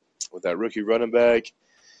rookie running back,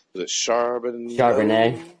 was it Charbonnet? You got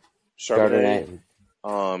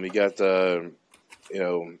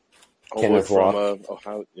Kenneth from Walker.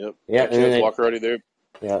 Ohio. Yep. Yeah, Kenneth Walker already there.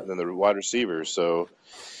 Yeah. And then the wide receiver. So,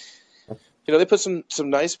 they put some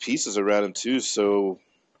nice pieces around him too. So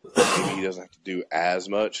maybe he doesn't have to do as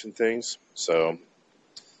much and things. So,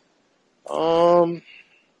 I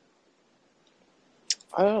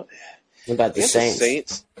don't. What about the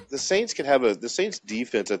Saints? The Saints can have the Saints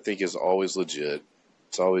defense. I think is always legit.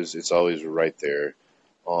 It's always right there.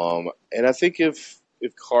 And I think if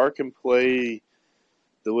Carr can play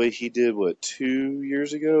the way he did, 2 or 3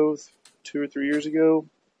 years ago,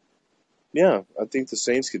 yeah, I think the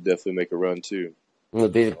Saints could definitely make a run too. It'll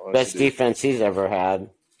be the best defense he's ever had.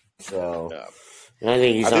 So, yeah. And I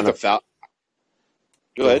think he's on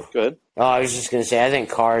Go ahead. Oh, I was just going to say, I think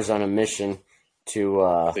Carr's on a mission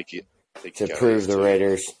to prove the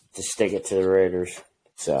Raiders, to stick it to the Raiders.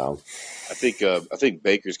 So, I think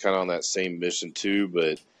Baker's kind of on that same mission too,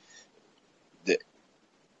 but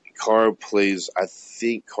Carr plays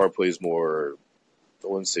more. I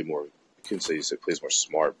wouldn't say more. I couldn't say he plays more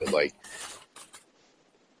smart, but like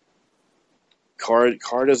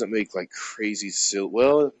Carr doesn't make like crazy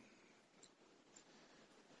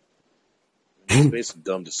he made some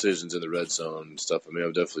dumb decisions in the red zone and stuff. I mean, I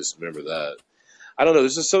definitely remember that. I don't know.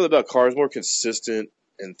 There's just something about Carr is more consistent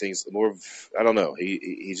and things more. I don't know.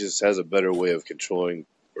 He just has a better way of controlling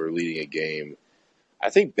or leading a game.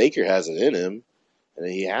 I think Baker has it in him, and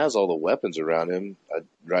he has all the weapons around him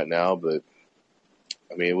right now. But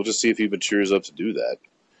I mean, we'll just see if he matures up to do that.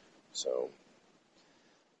 So,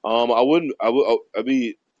 I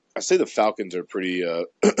say the Falcons are pretty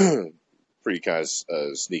kind of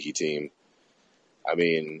sneaky team. I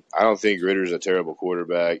mean, I don't think Ritter's a terrible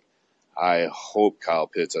quarterback. I hope Kyle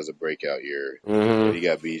Pitts has a breakout year. Mm-hmm. You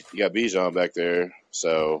got Bijan back there,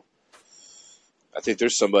 so I think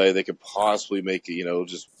there's somebody that could possibly make it.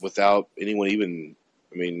 Just without anyone even.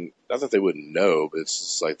 I mean, not that they wouldn't know, but it's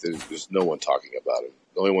just like there's no one talking about him.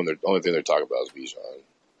 The only thing they're talking about is Bijan.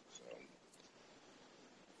 So.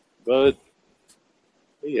 But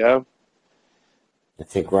yeah, I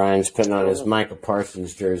think Ryan's putting on his Micah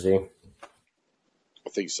Parsons jersey. I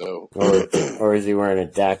think so. Or is he wearing a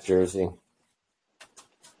Dak jersey?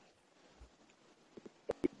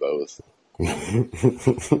 Both.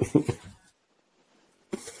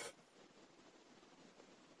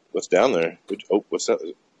 What's down there? What's that?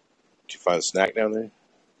 Did you find a snack down there?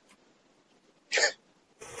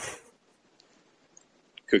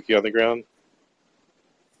 Cookie on the ground?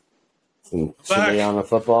 Some chili on the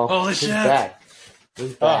football. Holy He's shit. back.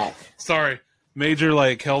 He's back. Sorry. Major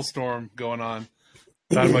hailstorm going on.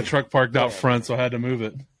 I had my truck parked out front, so I had to move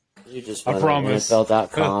it. You just I went on promise.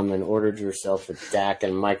 NFL.com and ordered yourself a Dak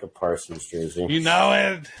and Micah Parsons jersey. You know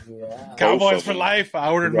it. Yeah. Cowboys for life. I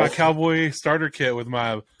ordered my cowboy starter kit with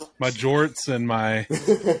my jorts and my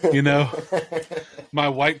my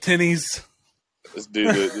white tinnies. This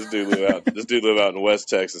dude live out in West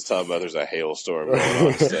Texas talking about there's a hailstorm going on.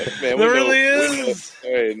 It's like, man, There really is.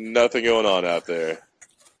 There ain't nothing going on out there.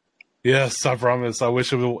 Yes, I promise. I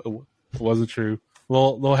wish it wasn't true.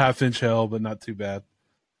 Little half-inch hail, but not too bad.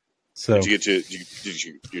 So Did you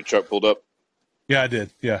get your truck pulled up? yeah, I did.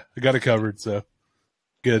 Yeah, I got it covered. So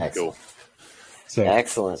good. Excellent. Cool. So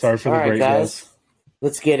Excellent. sorry for All the right, break, guys.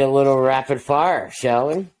 Let's get a little rapid fire, shall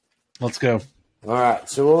we? Let's go. All right.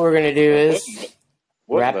 So what we're gonna do is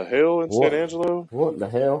What the hell in What? San Angelo? what the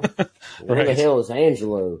hell? Where the Right. hell is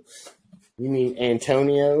Angelo? You mean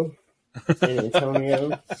Antonio? San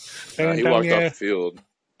Antonio? He walked off the field.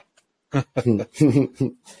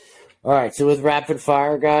 All right, so with rapid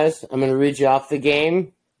fire, guys, I'm going to read you off the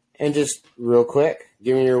game and just real quick,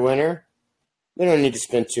 give me your winner. We don't need to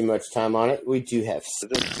spend too much time on it. We do have.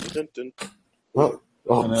 Oh,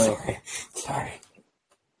 I know. sorry.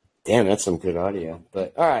 Damn, that's some good audio.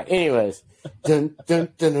 But all right, anyways. Dun, dun,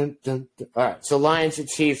 dun, dun, dun, dun. All right, so Lions and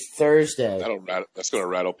Chiefs Thursday. That's going to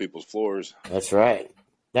rattle people's floors. That's right.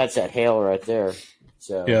 That's that hail right there.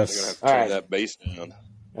 So They're going to Yes. have to All turn right. that bass down.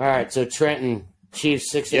 All right, so Trenton,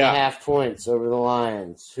 Chiefs 6.5 points over the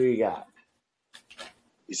Lions. Who you got?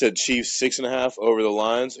 You said Chiefs 6.5 over the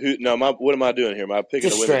Lions. What am I doing here? Am I picking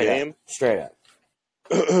Just to win the straight game? up. Straight up.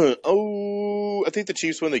 I think the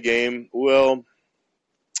Chiefs win the game. Well,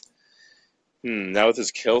 now with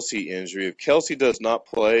this Kelsey injury, if Kelsey does not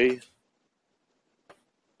play,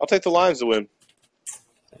 I'll take the Lions to win.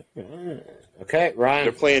 Okay, Ryan.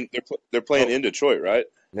 They're playing in Detroit, right?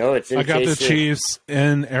 No, it's in I got the KC. Chiefs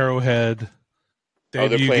in Arrowhead. Oh, they're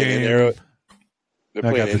Debut playing in game. Arrow. They're I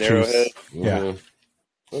playing got in the Arrowhead. Chiefs. Yeah. Mhm.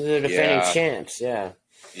 Well, they're defending Yeah. champs. Yeah.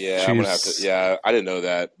 Yeah, I'm gonna have Chiefs. to. Yeah, I didn't know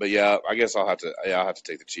that, but yeah, I guess I'll have to. Yeah, I'll have to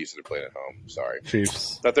take the Chiefs that are playing at home. Sorry,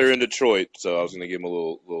 Chiefs. thought they were in Detroit, so I was gonna give them a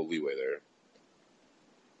little leeway there.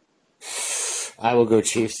 I will go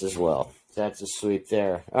Chiefs as well. That's a sweep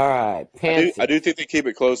there. All right, Panthers. I do think they keep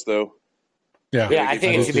it close though. Yeah. Yeah, I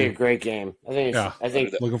think I it do should be a too. great game. I think. It's, Yeah. I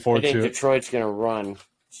think. Looking I forward think to it. Detroit's going to run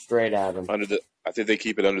straight at them. I think they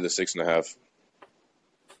keep it under the 6.5.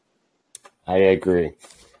 I agree.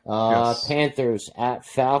 Yes. Panthers at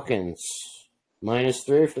Falcons.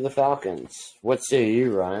 -3 for the Falcons. What say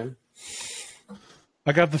you, Ryan?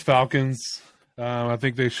 I got the Falcons. I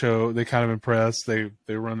think they kind of impress. They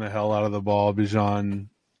run the hell out of the ball. Bijan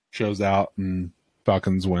shows out, and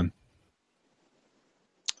Falcons win.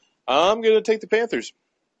 I'm gonna take the Panthers.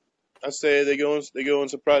 I say they go and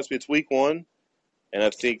surprise me. It's week 1, and I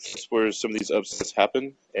think that's where some of these upsets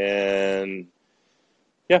happen. And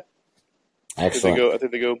Excellent. I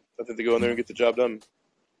think they go in there and get the job done.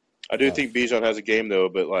 I do think Bijan has a game though,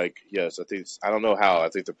 but yes, I don't know how. I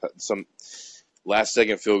think some last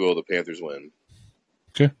second field goal the Panthers win.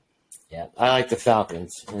 Okay. Yeah, I like the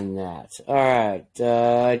Falcons in that. All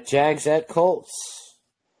right, Jags at Colts.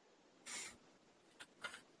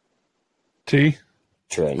 T.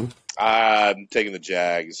 Trenton. I'm taking the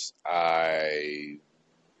Jags. I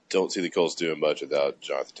don't see the Colts doing much without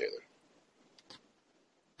Jonathan Taylor.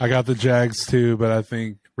 I got the Jags too, but I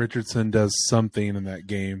think Richardson does something in that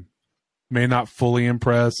game. May not fully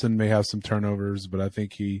impress and may have some turnovers, but I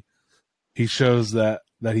think he shows that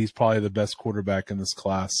Mm. he's probably the best quarterback in this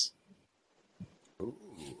class.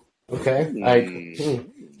 Okay.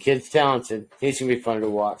 Kid's talented. He's going to be fun to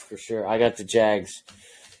watch for sure. I got the Jags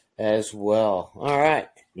as well. All right.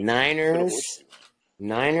 Niners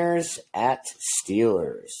at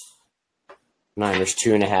Steelers. Niners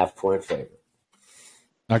 2.5 point favorite.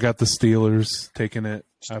 I got the Steelers taking it.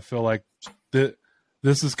 I feel like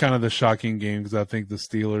this is kind of the shocking game because I think the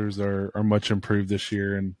Steelers are much improved this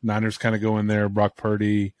year, and Niners kind of go in there. Brock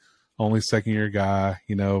Purdy, only second-year guy,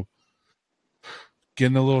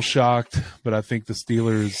 getting a little shocked, but I think the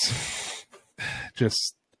Steelers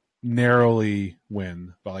just narrowly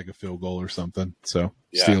win by like a field goal or something. So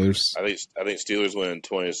Yeah, Steelers. I think Steelers win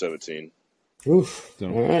 20-17. Oof.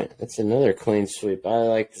 So- All right. That's another clean sweep. I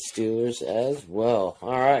like the Steelers as well.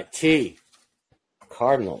 All right. T.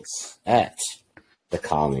 Cardinals at the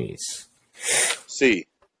Commies. C.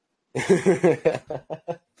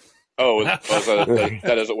 Oh, that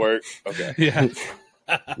doesn't work? Okay. Yeah.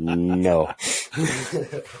 No.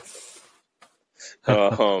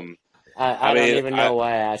 I I mean, don't even know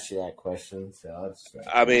why I asked you that question. So I'll just,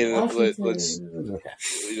 I mean, Washington. let's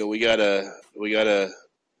Okay. we gotta.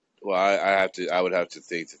 Well, I would have to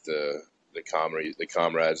think that the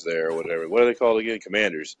comrades there or whatever. What are they called again?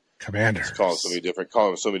 Commanders. Commanders. Call them so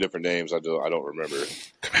many different names. I don't remember.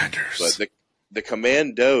 Commanders. But the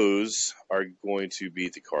Commandos are going to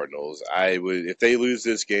beat the Cardinals. I would if they lose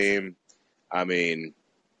this game. I mean,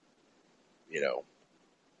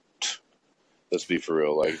 let's be for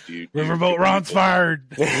real. Like, Riverboat Ron's fired.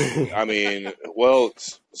 I mean, well,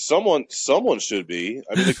 someone should be.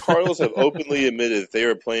 I mean, the Cardinals have openly admitted that they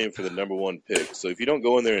are playing for the number one pick. So if you don't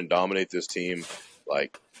go in there and dominate this team,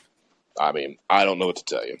 like, I mean, I don't know what to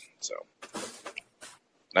tell you. So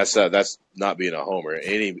that's not being a homer.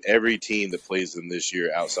 Every team that plays them this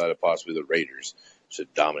year, outside of possibly the Raiders,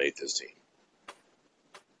 should dominate this team.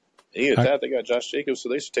 And even that, they got Josh Jacobs, so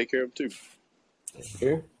they should take care of him too.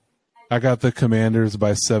 Sure. I got the Commanders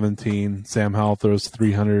by 17. Sam Howell throws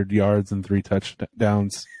 300 yards and 3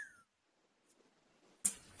 touchdowns.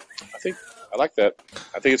 I like that.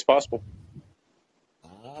 I think it's possible.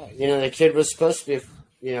 The kid was supposed to be,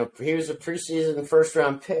 he was a preseason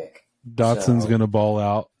first-round pick. Dotson's So- going to ball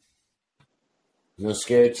out. No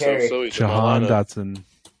scary Terry. So he's Jahan Milano, Dotson.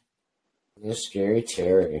 No scary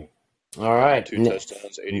Terry. All right. 2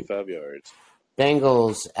 touchdowns, 85 yards.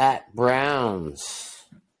 Bengals at Browns.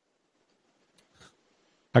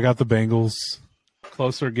 I got the Bengals.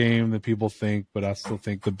 Closer game than people think, but I still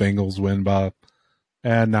think the Bengals win by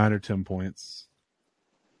 9 or 10 points.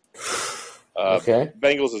 Okay.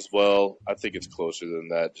 Bengals as well. I think it's closer than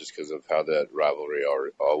that just because of how that rivalry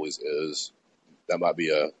always is. That might be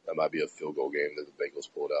a field goal game that the Bengals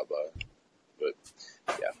pulled out by. But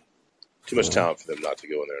yeah, too much talent for them not to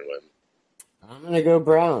go in there and win. I'm going to go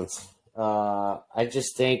Browns. I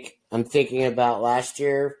just think I'm thinking about last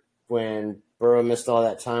year when Burrow missed all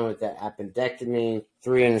that time with that appendectomy,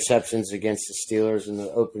 3 interceptions against the Steelers in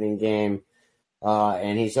the opening game.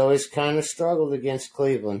 And he's always kind of struggled against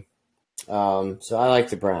Cleveland. So I like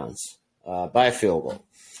the Browns by a field goal.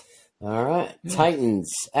 All right.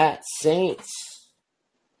 Titans at Saints.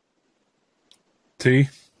 T.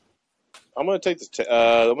 I'm going to take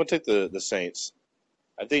the Saints.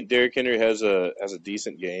 I think Derrick Henry has a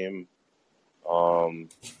decent game.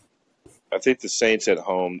 I think the Saints at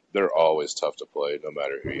home, they're always tough to play, no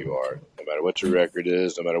matter who you are, no matter what your record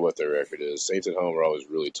is, no matter what their record is. Saints at home are always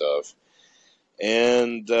really tough.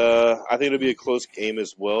 And I think it'll be a close game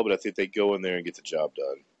as well, but I think they go in there and get the job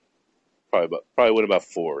done. Probably win about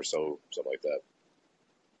 4 or so, something like that.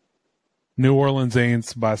 New Orleans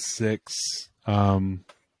Saints by 6. Hard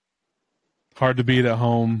to beat at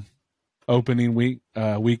home. Opening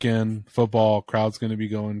weekend football, crowd's going to be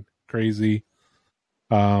going crazy.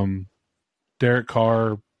 Derek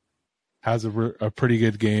Carr has a pretty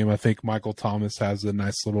good game. I think Michael Thomas has a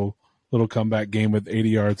nice little comeback game with 80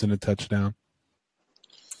 yards and a touchdown.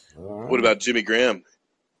 All right. What about Jimmy Graham?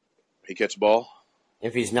 He catch a ball?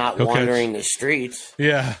 If he's not He'll wandering the streets.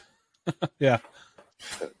 Yeah. Yeah.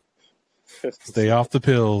 Stay off the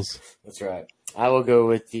pills. That's right. I will go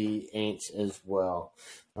with the Aints as well.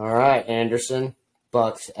 All right, Anderson.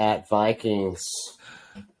 Bucks at Vikings.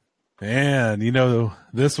 Man,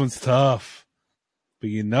 this one's tough. But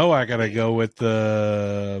I got to go with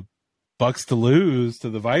the Bucks to lose to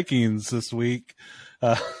the Vikings this week.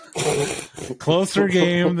 Closer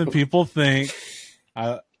game than people think.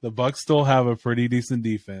 The Bucks still have a pretty decent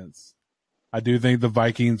defense. I do think the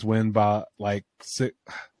Vikings win by like 6.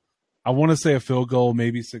 I want to say a field goal,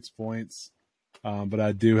 maybe 6 points. But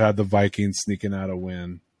I do have the Vikings sneaking out a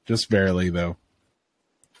win. Just barely, though.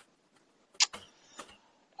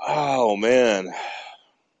 Oh, man.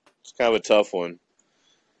 It's kind of a tough one.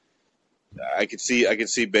 I could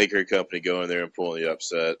see Baker and company going there and pulling the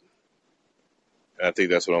upset. And I think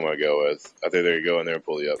that's what I'm going to go with. I think they're going to go in there and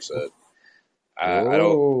pull the upset. I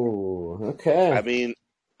don't. Okay. I mean,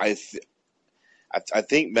 I I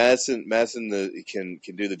think Madison can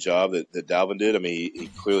do the job that Dalvin did. I mean, he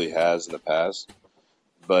clearly has in the past,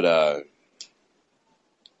 but I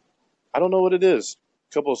don't know what it is.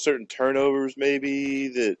 A couple of certain turnovers, maybe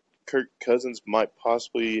that Kirk Cousins might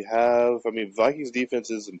possibly have. I mean, Vikings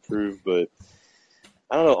defense is improved, but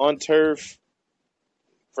I don't know, on turf,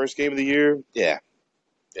 first game of the year, yeah.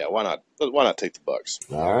 Why not? Why not take the Bucks?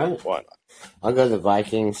 All right. Why not? I'll go the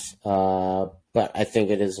Vikings, but I think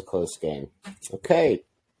it is a close game. Okay,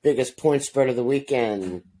 biggest point spread of the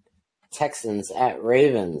weekend. Texans at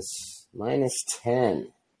Ravens,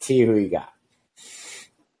 -10. T, who you got?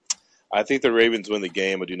 I think the Ravens win the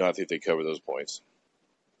game. I do not think they cover those points.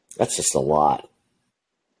 That's just a lot.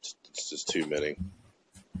 It's just too many,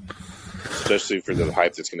 especially for the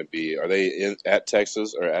hype that's going to be. Are they at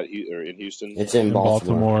Texas or in Houston? It's in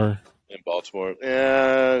Baltimore. In Baltimore,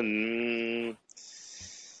 yeah.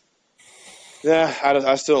 Yeah,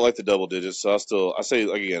 I still don't like the double digits, so I say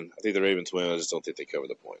again. I think the Ravens win. I just don't think they cover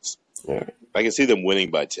the points. Yeah. I can see them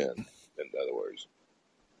winning by 10. In other words,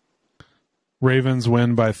 Ravens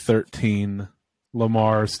win by 13.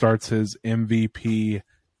 Lamar starts his MVP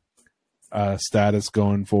status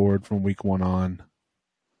going forward from week 1 on.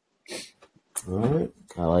 All right.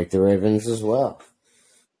 I like the Ravens as well.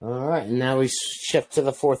 All right. And now we shift to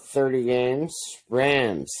the 4:30 games.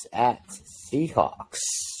 Rams at Seahawks.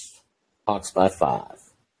 Hawks by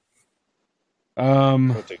 5.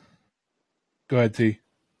 Go ahead, T.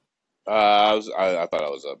 I thought I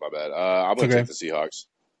was up. My bad. I'm going to take the Seahawks.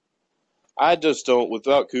 I just don't.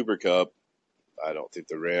 Without Cooper Kupp, I don't think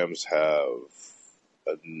the Rams have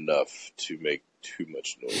enough to make too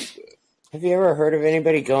much noise with. Have you ever heard of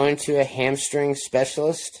anybody going to a hamstring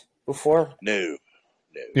specialist before? No.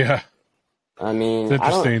 Yeah. I mean, It's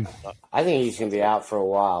interesting. I think he's going to be out for a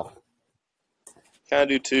while. Kind of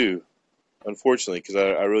do too, unfortunately, because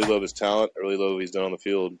I really love his talent. I really love what he's done on the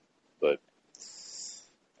field. But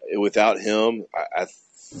without him, I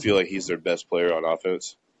feel like he's their best player on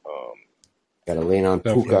offense. Got to lean on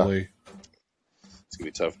Puka. Definitely. It's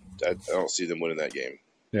going to be tough. I don't see them winning that game.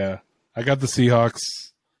 Yeah. I got the Seahawks.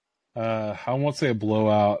 I won't say a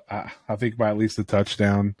blowout. I think by at least a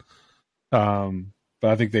touchdown. But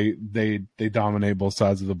I think they dominate both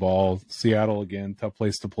sides of the ball. Seattle, again, tough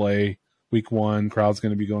place to play. Week 1, crowd's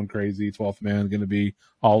going to be going crazy. 12th man going to be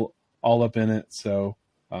all up in it. So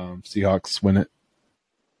Seahawks win it.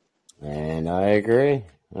 And I agree.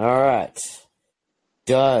 All right.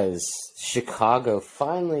 Does Chicago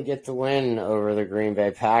finally get the win over the Green Bay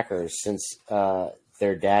Packers since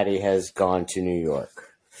their daddy has gone to New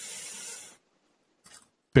York?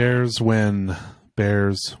 Bears win.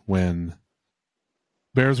 Bears win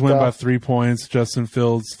by 3 points. Justin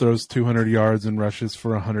Fields throws 200 yards and rushes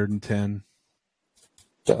for 110.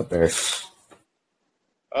 Go Bears.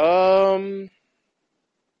 Are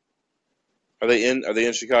they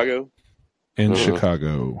in Chicago? In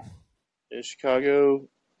Chicago. In Chicago.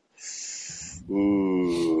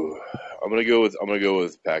 Ooh. I'm gonna go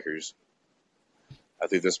with Packers. I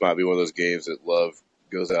think this might be one of those games that Love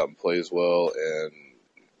goes out and plays well and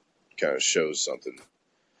kind of shows something.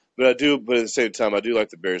 But at the same time, I do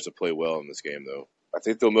like the Bears to play well in this game, though. I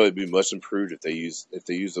think they'll maybe be much improved if they use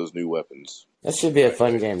those new weapons. That should be a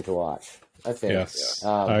fun game to watch, I think. Yes,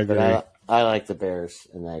 I agree. But I like the Bears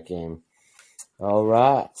in that game. All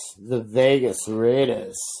right. The Vegas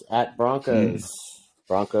Raiders at Broncos.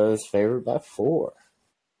 Broncos favored by 4.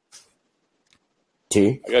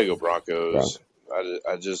 T? I got to go Broncos.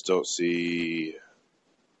 I just don't see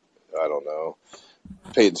 – I don't know.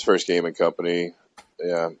 Peyton's first game in company.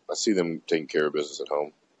 Yeah, I see them taking care of business at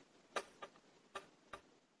home.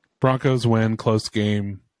 Broncos win, close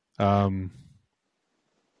game.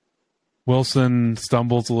 Wilson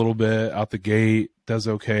stumbles a little bit out the gate, does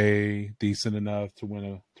okay, decent enough to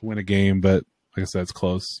win a game, but like I said, it's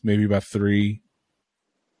close. Maybe by 3.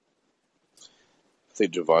 I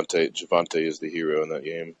think Javonte is the hero in that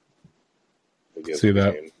game. See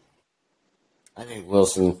that? Game. I think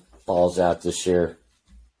Wilson falls out this year.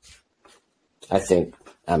 I don't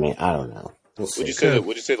know. We'll see. Would you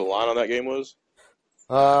say the line on that game was?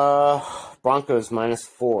 Broncos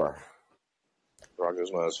 -4.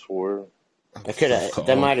 Broncos -4.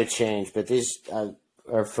 That might have changed, but these are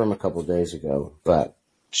from a couple days ago. But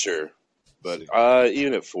sure, but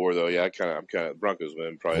even at 4 though, yeah, I'm kind of Broncos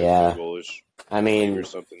win probably bullish. I mean, or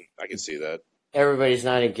something. I can see that. Everybody's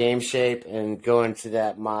not in game shape, and going to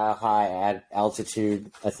that mile-high altitude,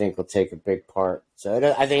 I think, will take a big part. So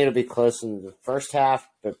I think it'll be close in the first half,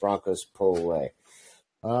 but Broncos pull away.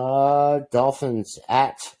 Dolphins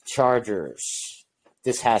at Chargers.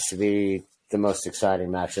 This has to be the most exciting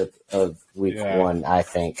matchup of week 1, I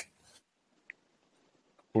think.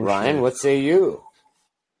 For Ryan, sure. what say you?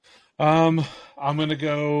 I'm gonna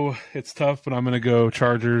go. It's tough, but I'm gonna go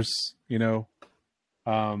Chargers.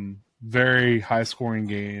 Very high scoring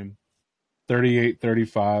game.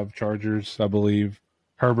 38-35 Chargers, I believe.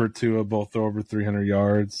 Herbert, Tua both throw over 300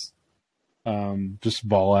 yards. Just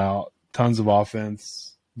ball out. Tons of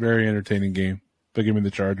offense. Very entertaining game. But give me the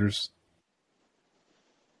Chargers.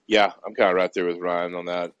 Yeah, I'm kind of right there with Ryan on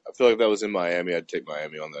that. I feel like that was in Miami. I'd take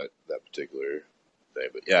Miami on that particular thing.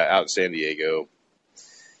 But yeah, out in San Diego.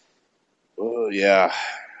 Oh yeah,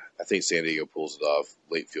 I think San Diego pulls it off.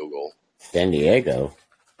 Late field goal. San Diego.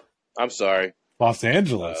 I'm sorry, Los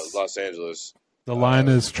Angeles. Los Angeles. The line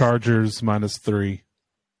is Chargers -3.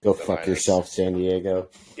 Go fuck yourself, San Diego.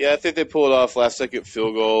 Yeah, I think they pull it off. Last second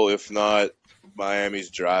field goal. If not, Miami's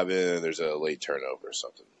driving and there's a late turnover or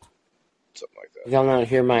something like that. Y'all not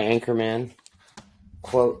hear my Anchorman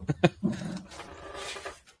quote?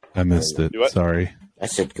 I missed it. Do what? Sorry. I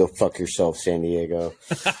said, go fuck yourself, San Diego.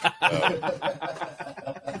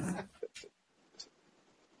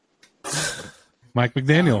 Mike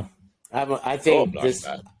McDaniel. I think not this.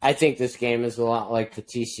 bad. I think this game is a lot like the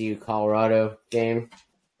TCU Colorado game.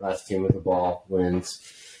 Last team with the ball wins.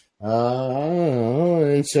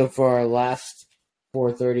 And so for our last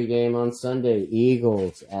 4:30 game on Sunday,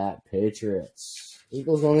 Eagles at Patriots.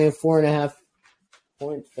 Eagles only a 4.5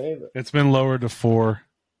 point favorite. It's been lowered to 4.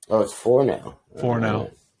 Oh, it's 4 now. 4 now.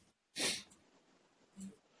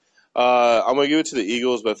 I'm gonna give it to the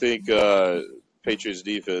Eagles, but I think Patriots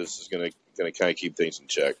defense is gonna kind of keep things in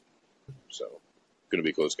check. So, gonna be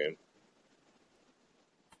a close game.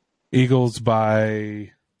 Eagles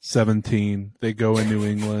by 17. They go in New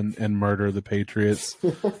England and murder the Patriots.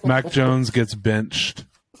 Mac Jones gets benched.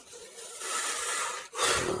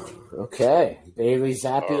 Okay, Bailey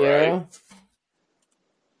Zappi All right. era.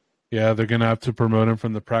 Yeah, they're going to have to promote him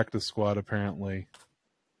from the practice squad, apparently.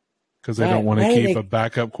 Because they Right, don't want to right. keep a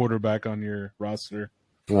backup quarterback on your roster.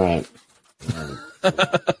 Right. I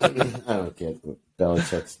don't get what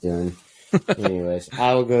Belichick's doing. Anyways,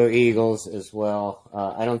 I will go Eagles as well.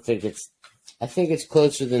 I think it's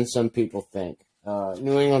closer than some people think.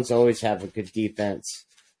 New England's always have a good defense.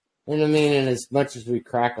 And I mean, and as much as we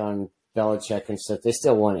crack on Belichick and stuff, they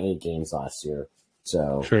still won 8 games last year.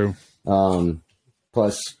 So, True.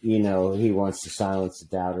 plus, he wants to silence the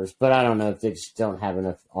doubters. But I don't know if they just don't have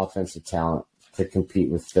enough offensive talent to compete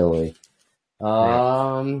with Philly.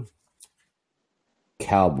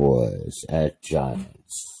 Cowboys at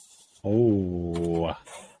Giants. Oh.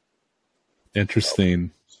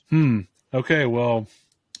 Interesting. Okay, well,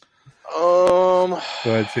 Um, go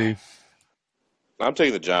ahead, T. I'm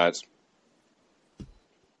taking the Giants.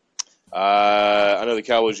 I know the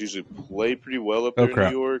Cowboys usually play pretty well up there in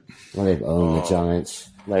crap. New York, Well, they've owned the Giants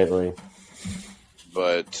lately.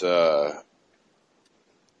 but I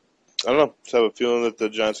don't know. Just have a feeling that the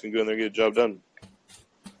Giants can go in there and get a job done.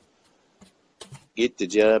 Get the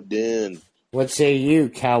job done. What say you,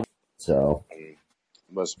 Cowboys? So,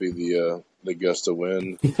 Must be the Augusta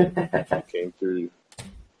win came through.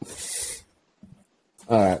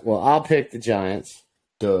 all right. Well, I'll pick the Giants.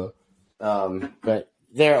 Duh. But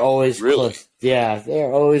they're always Really? close. Yeah,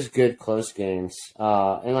 they're always good close games.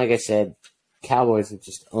 And like I said, Cowboys have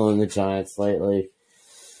just owned the Giants lately.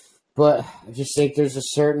 But I just think there's a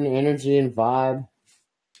certain energy and vibe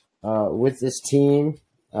with this team.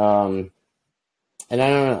 And I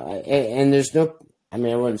don't know. And there's no, I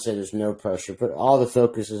mean, I wouldn't say there's no pressure, but all the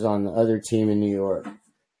focus is on the other team in New York.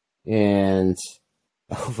 And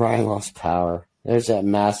Ryan lost power. There's that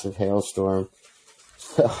massive hailstorm.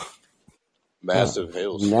 So, Massive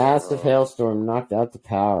hailstorm. massive hailstorm knocked out the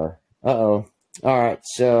power. Uh-oh. All right,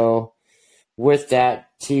 so with that,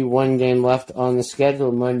 T1 game left on the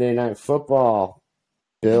schedule, Monday Night Football.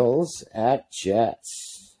 Bills at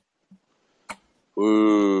Jets.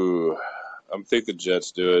 Ooh, I think the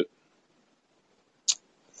Jets do it.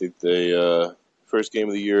 I think they first game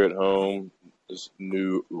of the year at home, this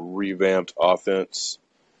new revamped offense.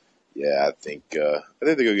 Yeah, I think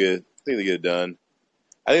they get it done.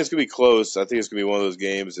 I think it's gonna be close. I think it's gonna be one of those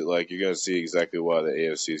games that you're gonna see exactly why the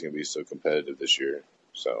AFC is gonna be so competitive this year.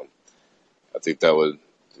 So I think that would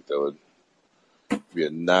be a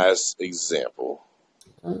nice example.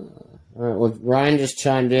 All right, well, Ryan just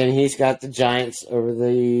chimed in. He's got the Giants over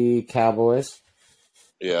the Cowboys.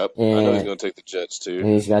 Yep, I know he's gonna take the Jets too. And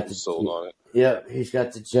he's got sold on it. Yep, he's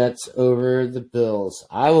got the Jets over the Bills.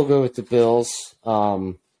 I will go with the Bills.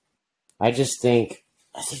 I just think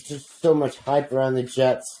there's so much hype around the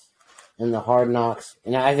Jets and the Hard Knocks,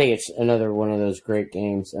 and I think it's another one of those great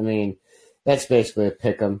games. I mean, that's basically a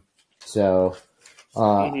pick 'em. So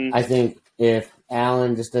I think if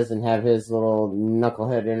Allen just doesn't have his little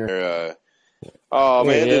knucklehead in her. Oh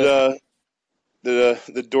There man, it is.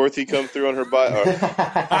 did Dorothy come through on her bike?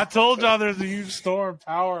 I told y'all there's a huge storm.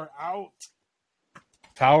 Power out.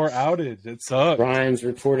 Power outage. It sucks. Ryan's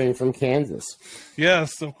reporting from Kansas.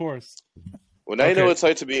 Yes, of course. Well, now you Okay. know what it's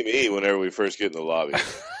like to be me whenever we first get in the lobby.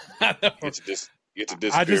 Get to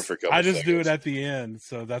disappear for a couple I just seconds. do it at the end,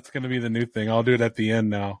 so that's going to be the new thing. I'll do it at the end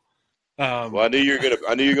now. Well, I knew you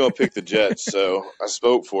were gonna pick the Jets, so I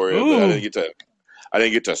spoke for you, but Ooh. I didn't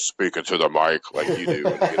get to speak into the mic like you do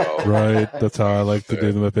when you get all Right, that's how I like to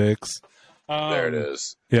do my picks. There it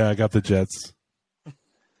is. Yeah, I got the Jets.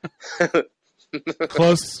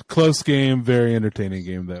 Close game, very entertaining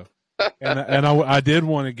game though. And I did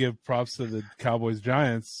want to give props to the Cowboys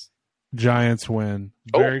Giants. Giants win,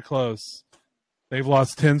 very close. They've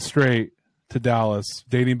lost 10 straight to Dallas,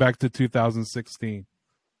 dating back to 2016.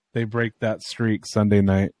 They break that streak Sunday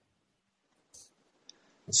night.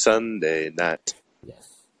 Sunday night. Yes.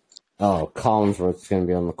 Oh, Collinsworth's going to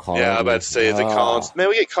be on the call. Yeah, I'm about to say, is it Collins? Man,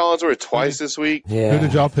 we get Collinsworth twice this week. Yeah. Who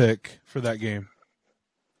did y'all pick for that game?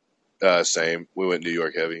 Same. We went New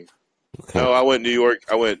York heavy. Okay. No, I went New York.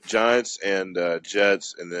 I went Giants and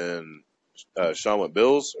Jets, and then Sean went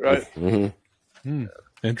Bills, right? Mm-hmm.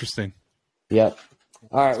 Interesting. Yep.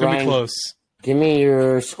 All right, It's gonna Ryan, be close. give me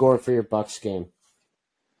your score for your Bucks game.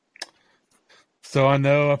 So I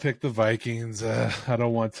know I picked the Vikings. I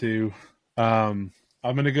don't want to. I'm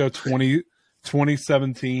going to go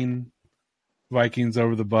 2017 Vikings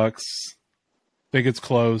over the Bucks. Think it's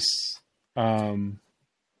close. I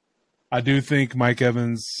do think Mike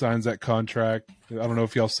Evans signs that contract. I don't know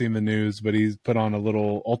if y'all seen the news, but he's put on a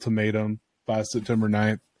little ultimatum by September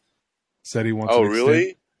 9th. Said he wants. Oh,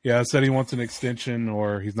 really? Yeah, said he wants an extension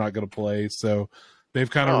or he's not going to play. So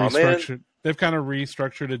they've kind of restructured. Man. They've kind of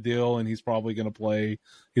restructured a deal, and he's probably going to play.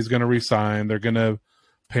 He's going to resign. They're going to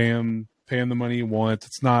pay him the money he wants.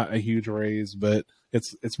 It's not a huge raise, but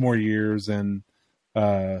it's more years and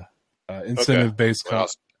incentive based. Well,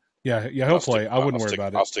 Yeah, he'll play. I wouldn't worry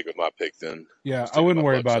about it. I'll stick with my pick then. Yeah, I wouldn't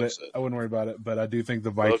worry about it. I wouldn't worry about it, but I do think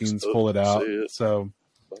the Vikings pull it out. So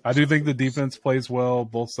I do think the defense plays well,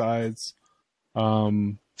 both sides.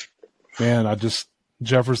 Man,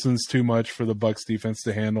 Jefferson's too much for the Bucs defense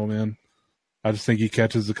to handle, man. I just think he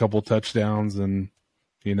catches a couple touchdowns and,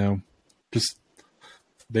 just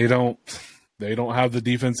they don't have the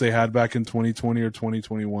defense they had back in 2020 or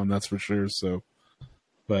 2021, that's for sure. So,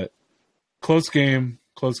 but close game.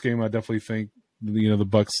 I definitely think the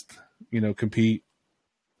Bucs, compete.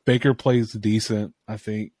 Baker plays decent, I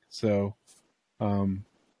think. So,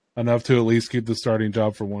 enough to at least keep the starting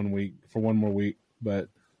job for one more week, but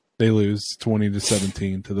they lose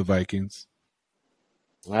 20-17 to the Vikings.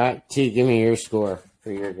 All right, T, give me your score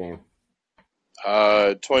for your game.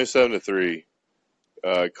 27-3.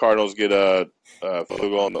 Cardinals get a field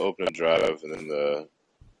goal on the opening drive, and then the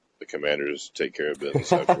Commanders take care of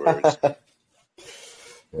business afterwards.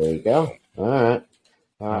 There you go. All right.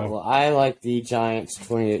 Well, I like the Giants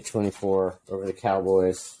 28-24 over the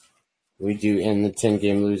Cowboys. We do end the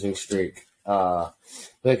 10-game losing streak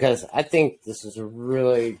because I think this is a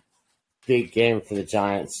really big game for the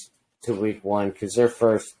Giants to week one because their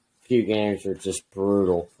first few games are just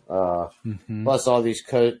brutal. Plus all these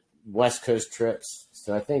West Coast trips.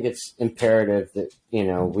 So I think it's imperative that,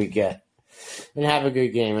 we get and have a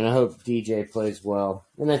good game. And I hope DJ plays well.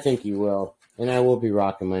 And I think he will. And I will be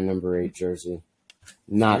rocking my number 8 jersey.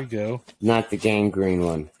 There you go. Not the gangrene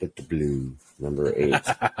one, but the blue number 8. All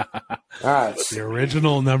right. The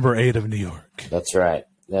original number 8 of New York. That's right.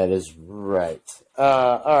 That is right.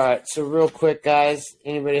 All right. So real quick, guys,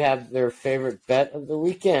 anybody have their favorite bet of the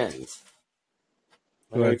weekend?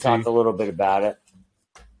 We talked a little bit about it.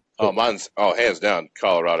 Oh, hands down,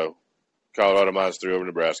 Colorado. Colorado -3 over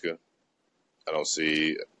Nebraska. I don't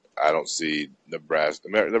see Nebraska.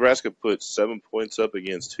 Nebraska put 7 points up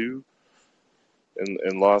against 2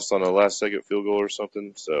 and lost on a last-second field goal or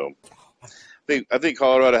something. So I think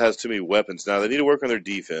Colorado has too many weapons. Now, they need to work on their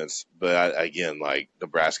defense, but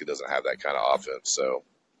Nebraska doesn't have that kind of offense. So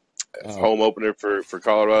home opener for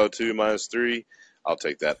Colorado 2 -3, I'll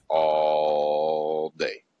take that all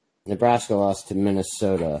day. Nebraska lost to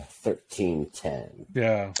Minnesota 13-10.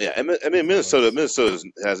 Yeah. Yeah, I mean Minnesota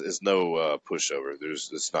is no pushover.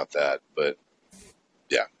 It's not that, but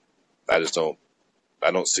yeah, I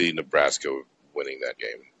don't see Nebraska winning that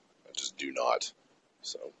game. I just do not.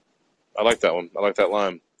 So I like that one. I like that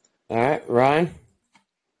line. All right, Ryan.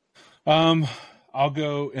 I'll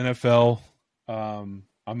go NFL. I'm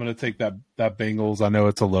going to take that Bengals. I know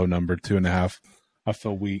it's a low number, 2.5. I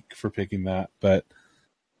feel weak for picking that, but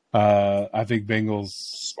I think Bengals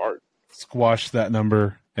squash that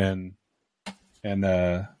number and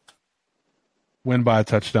win by a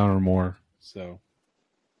touchdown or more. So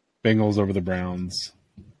Bengals over the Browns.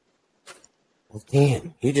 Well,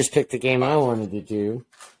 damn, you just picked the game I wanted to do,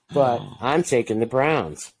 but I'm taking the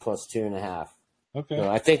Browns plus 2.5. Okay. So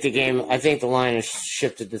I think the line is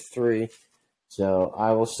shifted to 3. So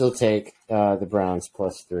I will still take the Browns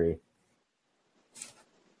plus 3.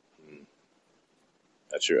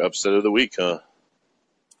 That's your upset of the week, huh?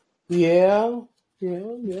 Yeah.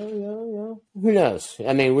 Who knows?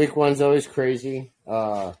 I mean, week 1's always crazy.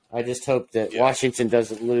 I just hope that Washington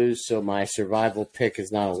doesn't lose, so my survival pick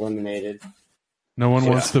is not eliminated. No one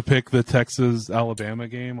wants to pick the Texas-Alabama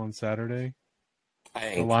game on Saturday. I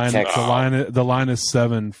think the line is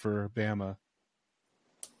 7 for Bama.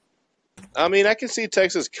 I mean, I can see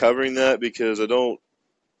Texas covering that because I don't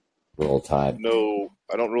Roll Tide. know.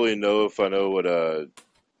 I don't really know if I know what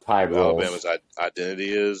Tide rolls. Alabama's identity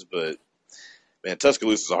is, but man,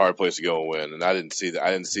 Tuscaloosa is a hard place to go and win, and I didn't see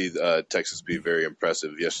Texas be very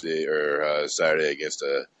impressive yesterday or Saturday against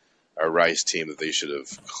a Rice team that they should have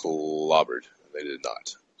clobbered. They did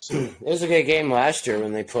not. So. It was a good game last year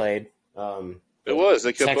when they played. It was.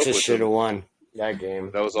 They kept Texas up with should have them. won that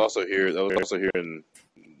game. That was also here in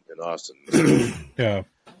Austin. Yeah.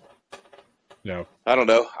 No. I don't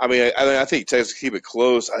know. I mean, I think Texas keep it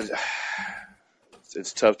close.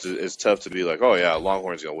 It's tough to be like, oh yeah,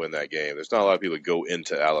 Longhorns gonna win that game. There's not a lot of people that go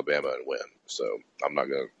into Alabama and win, so I'm not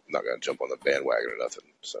gonna jump on the bandwagon or nothing.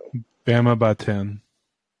 So Bama by 10.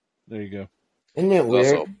 There you go. Isn't it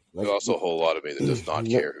weird? There's also a whole lot of me that does not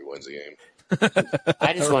care who wins the game.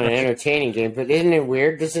 I just want an entertaining game, but isn't it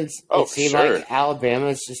weird? Doesn't it seem like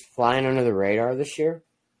Alabama's just flying under the radar this year?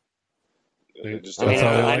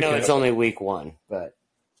 I know it's only week 1, but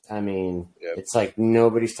I mean, it's like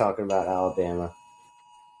nobody's talking about Alabama.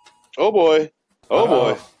 Oh boy.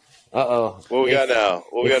 Uh-oh. What we got now?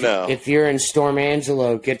 If you're in Storm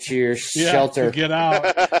Angelo, get to your shelter. Get out.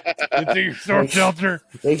 Get to your storm shelter.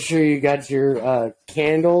 Make sure you got your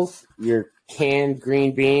candles, your canned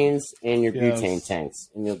green beans, and your butane tanks,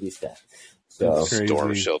 and you'll be set. So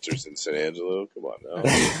storm shelters in San Angelo. Come on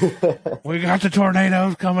now. We got the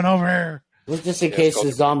tornadoes coming over here. Well, just in case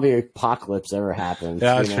the zombie apocalypse ever happens.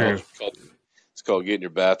 Yeah, that's true. It's called getting your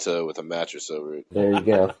bathtub with a mattress over it. There you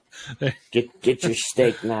go. Get your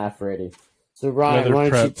steak knife ready. So, Ryan, why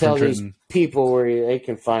don't you tell these people where they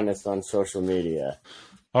can find us on social media?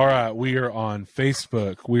 All right. We are on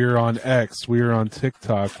Facebook. We are on X. We are on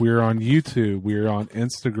TikTok. We are on YouTube. We are on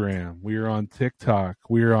Instagram. We are on TikTok.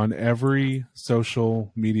 We are on every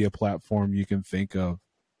social media platform you can think of,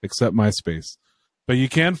 except MySpace. But you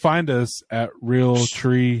can find us at Real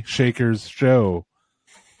Tree Shakers Show.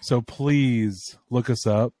 So please look us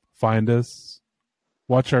up, find us,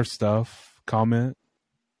 watch our stuff, comment,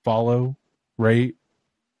 follow, rate,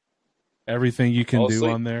 everything you can do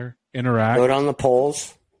on there. Interact. Vote on the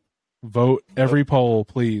polls. Vote every poll,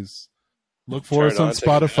 please. Look for us on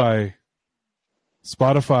Spotify.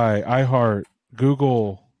 Spotify, iHeart,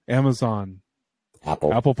 Google, Amazon,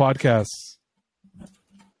 Apple Podcasts.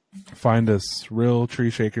 Find us, Real Tree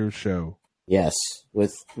Shakers Show. Yes,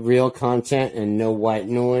 with real content and no white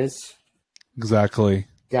noise. Exactly.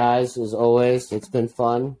 Guys, as always, it's been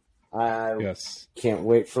fun. I can't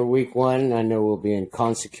wait for week 1. I know we'll be in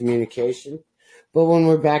constant communication. But when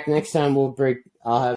we're back next time, I'll have